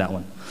going to leave that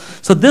one.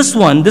 So this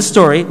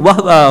story,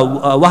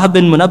 Wahab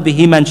bin Munabbih,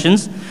 he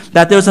mentions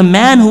that there was a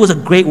man who was a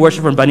great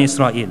worshiper in Bani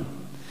Israel.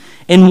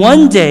 And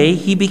one day,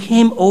 he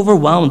became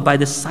overwhelmed by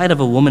the sight of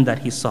a woman that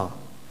he saw.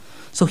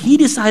 So he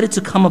decided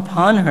to come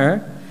upon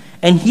her,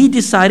 and he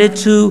decided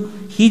to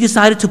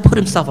put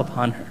himself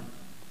upon her.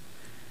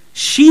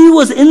 She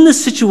was in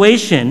this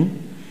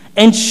situation,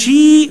 and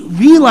she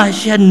realized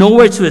she had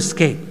nowhere to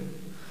escape.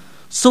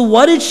 So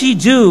what did she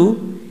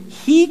do?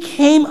 He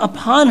came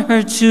upon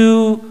her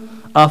to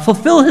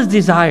fulfill his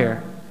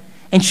desire,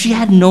 and she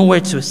had nowhere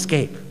to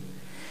escape.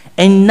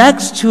 And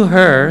next to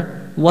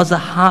her, was a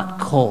hot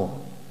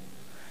coal.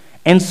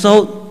 And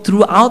so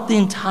throughout the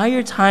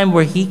entire time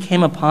where he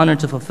came upon her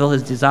to fulfill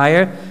his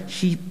desire,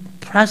 she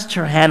pressed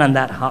her hand on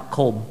that hot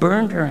coal,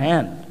 burned her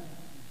hand.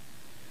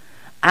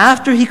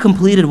 After he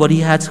completed what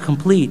he had to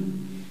complete,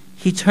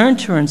 he turned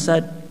to her and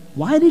said,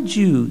 "Why did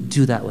you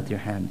do that with your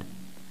hand?"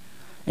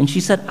 And she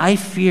said, "I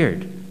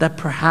feared that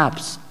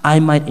perhaps I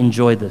might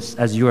enjoy this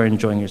as you are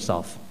enjoying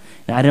yourself.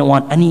 And I didn't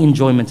want any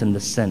enjoyment in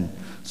this sin.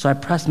 So I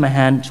pressed my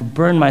hand to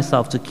burn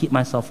myself, to keep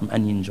myself from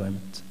any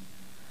enjoyment."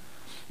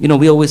 You know,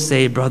 we always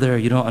say, "Brother,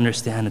 you don't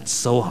understand, it's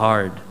so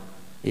hard."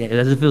 Yeah,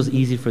 as if it was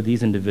easy for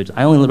these individuals.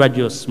 I only read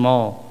you a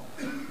small.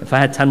 If I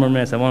had 10 more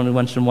minutes, I want to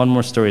mention one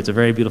more story. It's a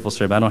very beautiful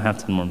story, but I don't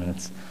have 10 more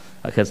minutes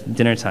because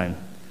dinner time.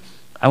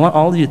 I want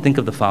all of you to think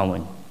of the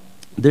following.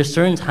 There's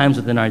certain times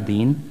within our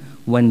deen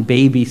when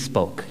baby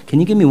spoke. Can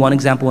you give me one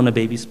example when a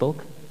baby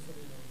spoke?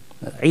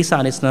 Isa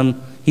alayhi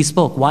salam, he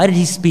spoke. Why did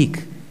he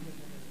speak?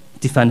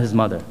 Defend his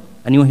mother.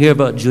 And you'll hear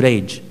about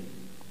Jurayj,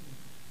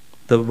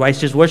 the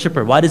righteous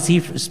worshiper. Why does he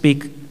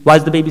speak? Why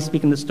does the baby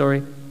speak in this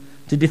story?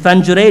 To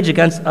defend Jurayj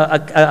against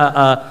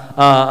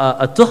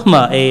a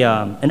tuhma,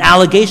 an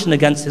allegation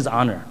against his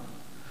honor.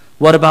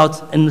 What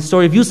about in the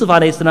story of Yusuf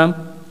alayhi salam?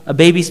 A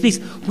baby speaks.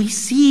 We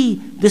see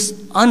this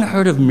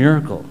unheard of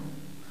miracle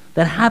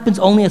that happens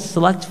only a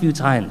select few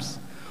times.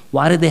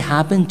 Why did they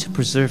happen? To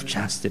preserve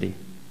chastity.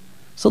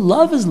 So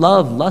love is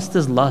love, lust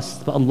is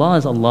lust, but Allah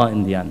is Allah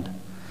in the end.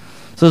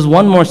 So there's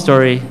one more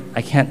story.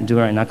 I can't do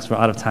it right now because we're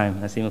out of time.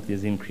 I see Mufti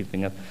Azim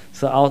creeping up.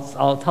 So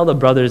I'll tell the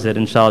brothers it,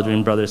 inshallah,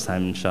 during brothers'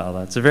 time,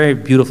 inshallah. It's a very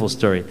beautiful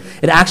story.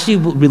 It actually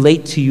will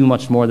relate to you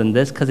much more than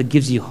this because it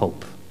gives you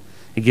hope.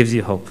 It gives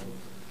you hope.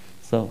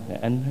 So,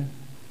 and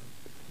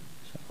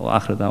wa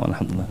akhir da'wana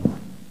alhamdulillah.